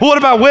opportunities. Like, what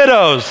about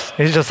widows?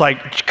 He's just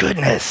like,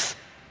 goodness,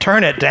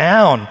 turn it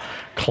down,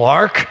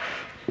 Clark.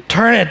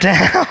 Turn it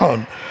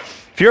down.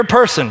 If you're a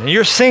person and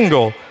you're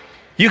single,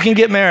 you can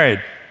get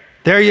married.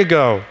 There you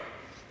go.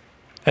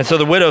 And so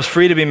the widow's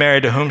free to be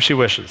married to whom she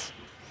wishes.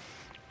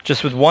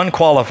 Just with one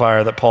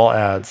qualifier that Paul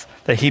adds,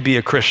 that he be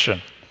a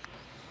Christian.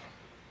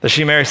 That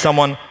she marry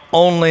someone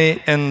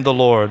only in the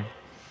Lord.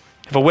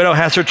 If a widow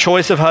has her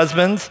choice of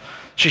husbands,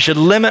 she should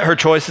limit her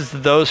choices to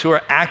those who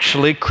are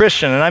actually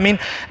Christian. And I mean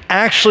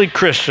actually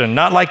Christian,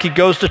 not like he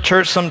goes to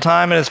church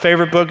sometime and his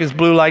favorite book is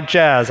Blue Like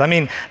Jazz. I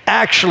mean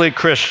actually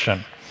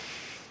Christian.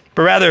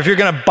 But rather, if you're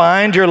going to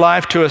bind your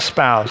life to a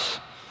spouse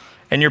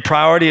and your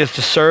priority is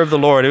to serve the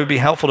Lord, it would be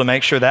helpful to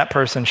make sure that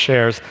person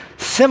shares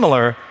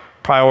similar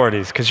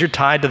priorities, because you're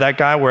tied to that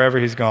guy wherever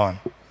he's going.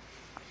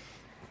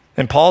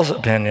 In Paul's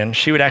opinion,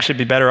 she would actually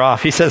be better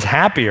off. He says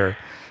happier.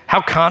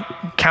 How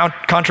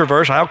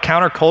controversial, how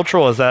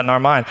countercultural is that in our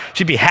mind?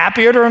 She'd be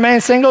happier to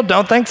remain single?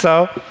 Don't think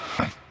so.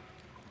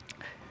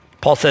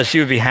 Paul says she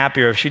would be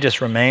happier if she just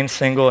remained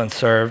single and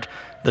served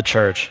the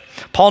church.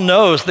 Paul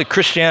knows that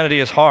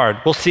Christianity is hard.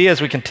 We'll see as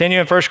we continue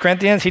in 1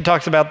 Corinthians, he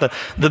talks about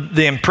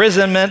the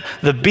imprisonment,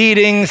 the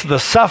beatings, the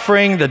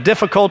suffering, the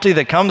difficulty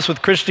that comes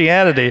with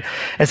Christianity.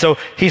 And so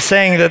he's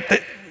saying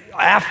that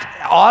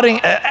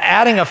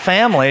adding a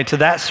family to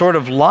that sort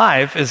of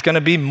life is going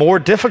to be more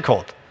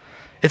difficult.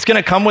 It's going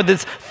to come with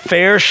its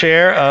fair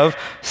share of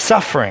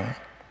suffering.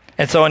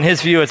 And so in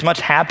his view, it's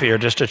much happier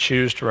just to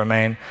choose to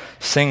remain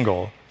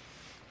single.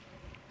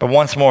 But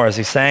once more, is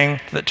he saying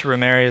that to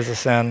remarry is a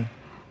sin?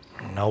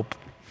 Nope.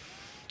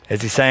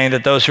 Is he saying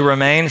that those who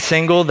remain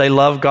single, they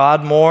love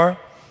God more?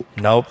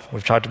 Nope.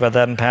 We've talked about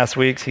that in past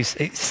weeks. He's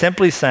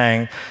simply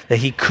saying that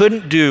he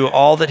couldn't do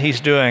all that he's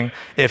doing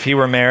if he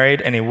were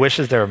married, and he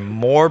wishes there were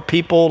more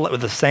people with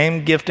the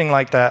same gifting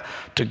like that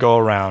to go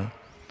around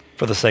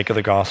for the sake of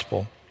the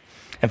gospel.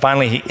 And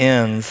finally, he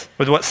ends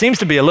with what seems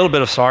to be a little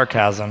bit of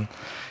sarcasm.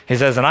 He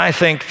says, and I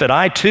think that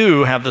I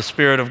too have the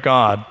Spirit of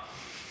God.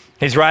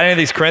 He's writing to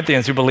these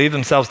Corinthians who believe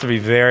themselves to be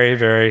very,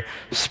 very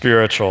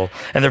spiritual.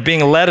 And they're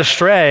being led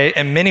astray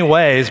in many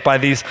ways by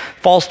these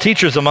false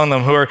teachers among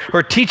them who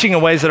are teaching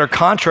in ways that are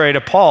contrary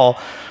to Paul.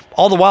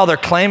 All the while they're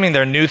claiming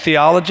their new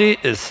theology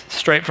is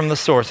straight from the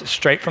source, it's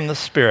straight from the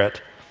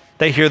Spirit.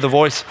 They hear the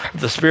voice of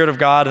the Spirit of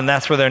God, and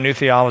that's where their new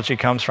theology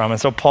comes from.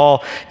 And so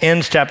Paul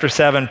ends chapter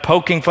 7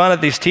 poking fun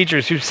at these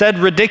teachers who said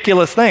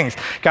ridiculous things.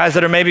 Guys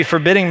that are maybe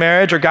forbidding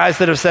marriage, or guys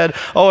that have said,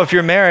 oh, if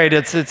you're married,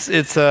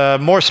 it's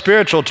more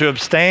spiritual to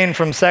abstain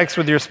from sex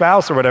with your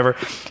spouse or whatever.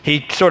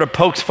 He sort of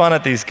pokes fun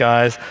at these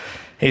guys.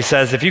 He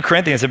says, if you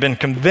Corinthians have been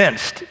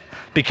convinced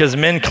because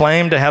men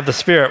claim to have the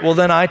Spirit, well,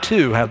 then I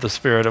too have the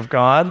Spirit of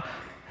God.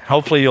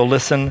 Hopefully you'll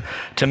listen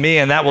to me,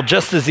 and that will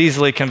just as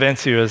easily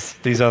convince you as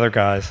these other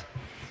guys.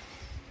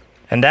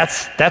 And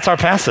that's our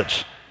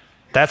passage.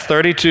 That's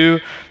 32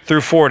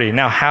 through 40.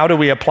 Now, how do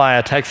we apply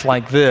a text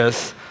like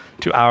this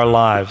to our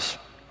lives?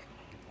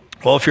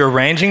 Well, if you're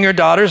arranging your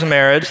daughter's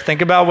marriage,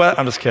 think about what,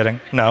 I'm just kidding.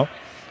 No,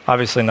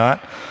 obviously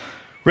not.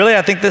 Really,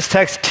 I think this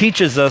text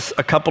teaches us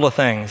a couple of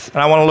things. And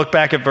I want to look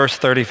back at verse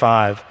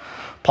 35.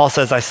 Paul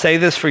says, I say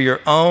this for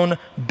your own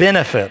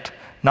benefit,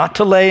 not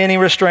to lay any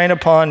restraint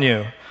upon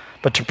you,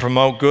 but to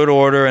promote good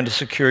order and to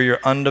secure your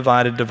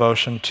undivided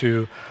devotion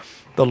to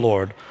the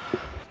Lord.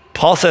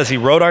 Paul says he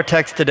wrote our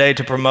text today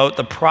to promote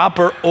the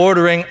proper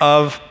ordering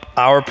of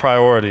our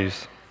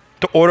priorities,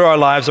 to order our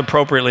lives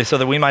appropriately so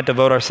that we might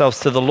devote ourselves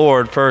to the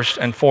Lord first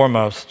and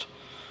foremost.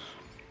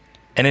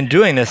 And in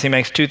doing this, he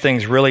makes two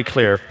things really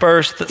clear.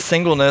 First, that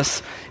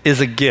singleness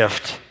is a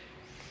gift.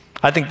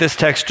 I think this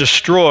text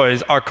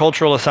destroys our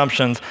cultural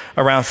assumptions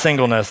around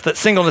singleness, that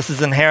singleness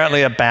is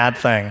inherently a bad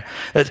thing.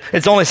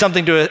 It's only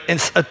something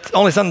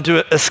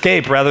to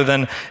escape rather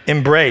than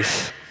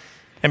embrace.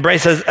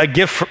 Embrace as a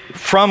gift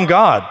from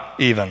God,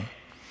 even.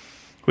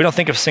 We don't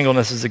think of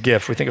singleness as a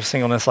gift. We think of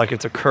singleness like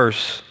it's a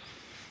curse.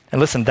 And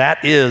listen,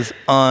 that is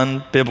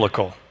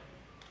unbiblical.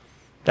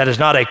 That is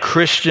not a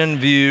Christian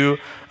view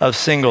of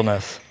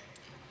singleness.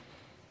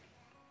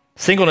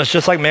 Singleness,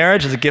 just like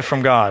marriage, is a gift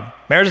from God.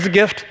 Marriage is a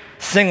gift,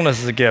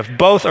 singleness is a gift.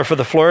 Both are for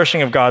the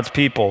flourishing of God's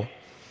people,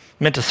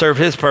 meant to serve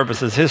his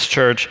purposes, his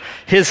church,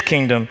 his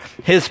kingdom,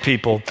 his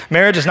people.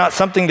 Marriage is not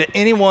something that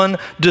anyone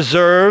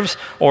deserves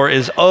or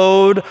is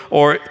owed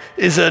or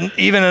is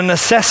even a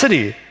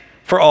necessity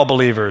for all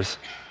believers.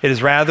 It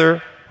is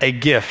rather a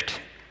gift.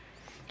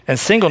 And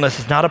singleness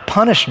is not a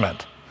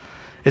punishment.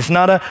 It's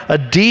not a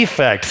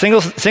defect.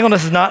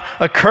 Singleness is not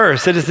a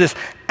curse. It is this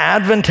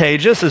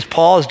advantageous, as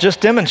Paul has just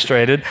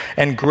demonstrated,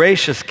 and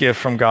gracious gift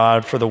from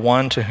God for the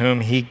one to whom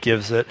he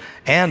gives it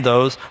and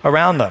those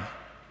around them.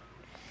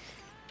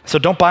 So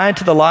don't buy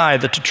into the lie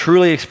that to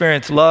truly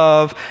experience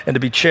love and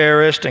to be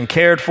cherished and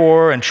cared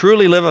for and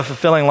truly live a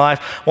fulfilling life,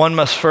 one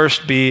must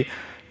first be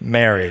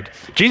married.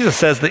 Jesus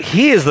says that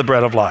he is the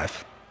bread of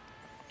life.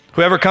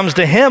 Whoever comes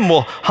to him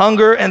will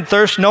hunger and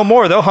thirst no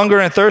more. They'll hunger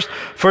and thirst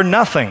for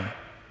nothing.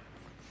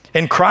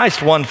 In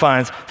Christ, one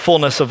finds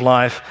fullness of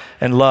life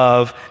and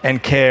love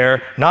and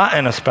care, not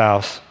in a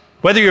spouse.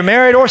 Whether you're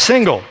married or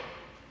single,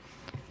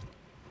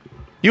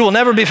 you will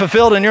never be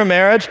fulfilled in your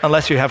marriage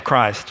unless you have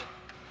Christ.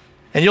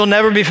 And you'll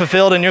never be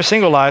fulfilled in your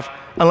single life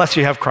unless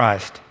you have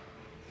Christ.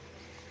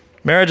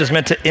 Marriage is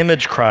meant to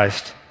image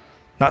Christ,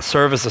 not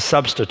serve as a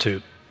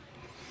substitute.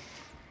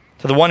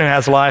 So the one who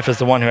has life is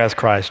the one who has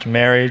Christ,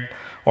 married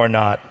or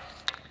not.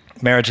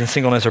 Marriage and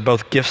singleness are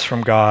both gifts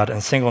from God,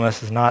 and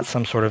singleness is not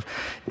some sort of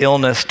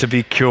illness to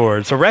be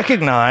cured. So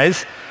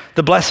recognize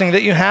the blessing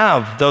that you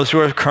have, those who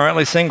are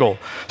currently single.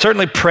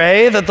 Certainly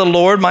pray that the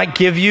Lord might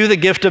give you the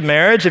gift of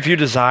marriage if you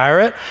desire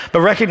it,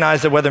 but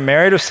recognize that whether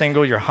married or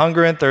single, your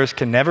hunger and thirst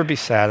can never be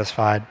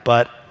satisfied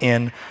but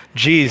in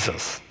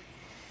Jesus.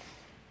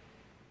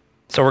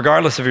 So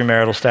regardless of your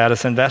marital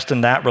status, invest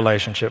in that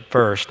relationship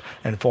first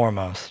and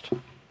foremost.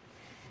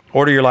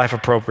 Order your life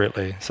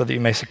appropriately so that you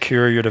may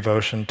secure your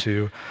devotion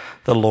to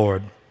the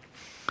Lord.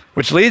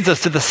 Which leads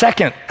us to the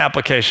second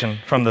application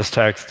from this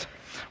text.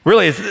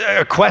 Really, it's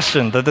a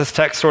question that this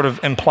text sort of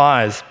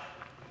implies.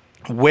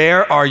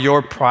 Where are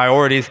your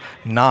priorities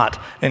not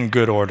in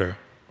good order?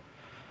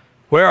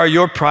 Where are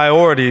your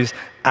priorities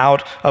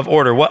out of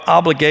order? What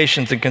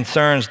obligations and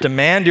concerns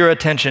demand your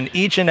attention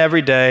each and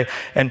every day,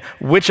 and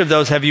which of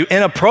those have you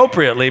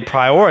inappropriately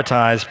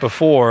prioritized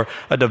before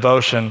a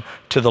devotion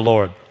to the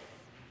Lord?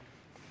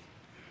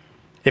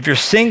 If you're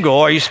single,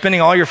 are you spending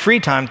all your free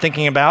time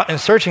thinking about and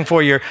searching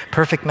for your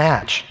perfect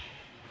match?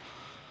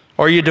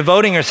 Or are you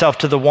devoting yourself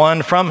to the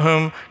one from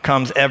whom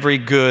comes every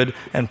good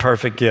and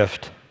perfect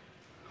gift?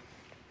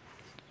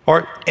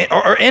 Or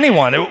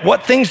anyone,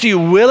 what things do you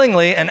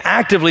willingly and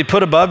actively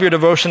put above your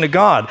devotion to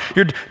God?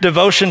 Your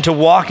devotion to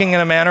walking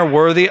in a manner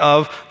worthy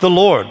of the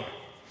Lord.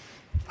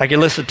 I could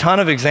list a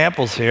ton of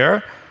examples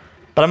here,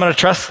 but I'm going to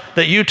trust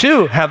that you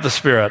too have the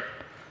Spirit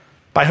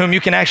by whom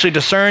you can actually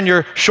discern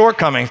your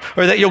shortcomings,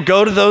 or that you'll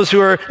go to those who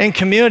are in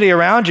community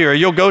around you, or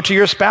you'll go to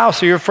your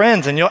spouse or your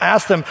friends and you'll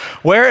ask them,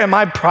 where am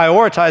I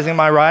prioritizing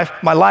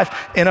my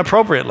life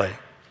inappropriately?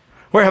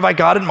 Where have I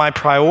gotten my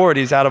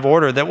priorities out of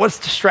order? What's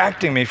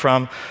distracting me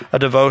from a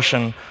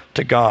devotion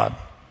to God?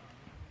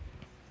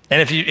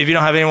 And if you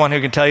don't have anyone who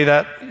can tell you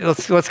that,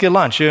 let's get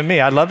lunch, you and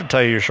me. I'd love to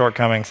tell you your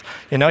shortcomings.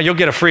 You'll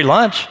get a free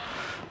lunch,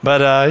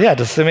 but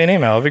just send me an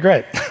email. It'll be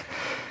great.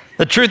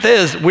 The truth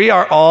is, we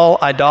are all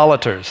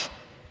idolaters.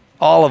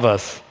 All of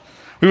us.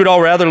 We would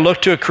all rather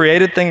look to a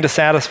created thing to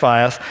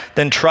satisfy us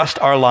than trust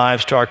our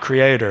lives to our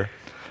Creator.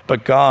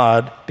 But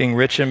God, being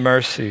rich in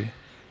mercy,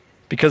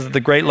 because of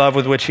the great love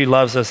with which he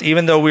loves us,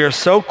 even though we are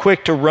so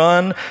quick to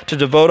run to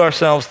devote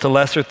ourselves to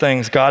lesser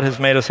things, God has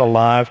made us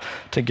alive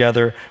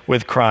together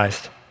with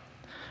Christ,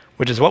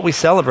 which is what we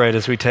celebrate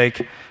as we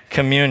take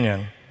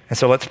communion. And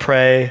so let's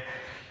pray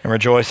and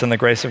rejoice in the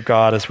grace of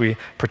God as we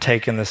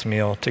partake in this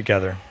meal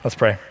together. Let's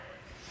pray.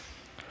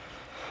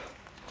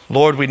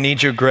 Lord, we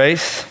need your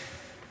grace.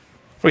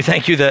 We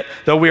thank you that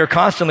though we are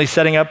constantly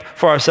setting up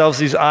for ourselves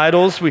these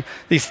idols,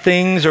 these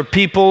things or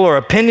people or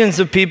opinions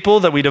of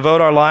people that we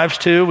devote our lives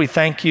to, we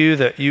thank you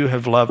that you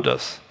have loved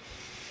us,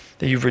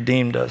 that you've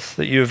redeemed us,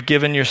 that you have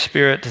given your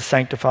Spirit to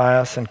sanctify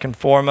us and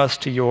conform us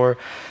to your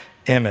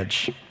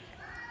image.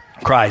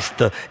 Christ,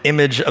 the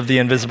image of the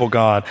invisible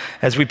God.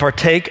 As we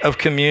partake of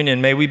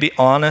communion, may we be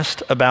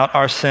honest about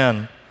our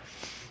sin,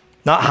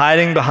 not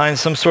hiding behind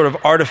some sort of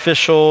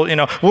artificial,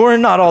 we're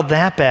not all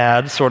that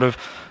bad sort of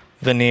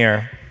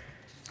veneer.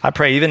 I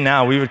pray even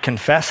now we would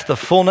confess the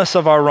fullness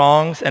of our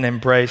wrongs and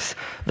embrace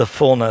the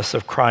fullness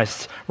of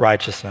Christ's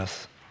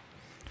righteousness.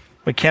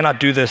 We cannot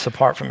do this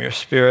apart from your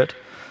Spirit.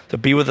 So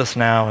be with us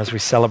now as we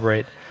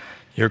celebrate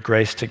your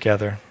grace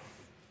together.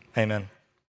 Amen.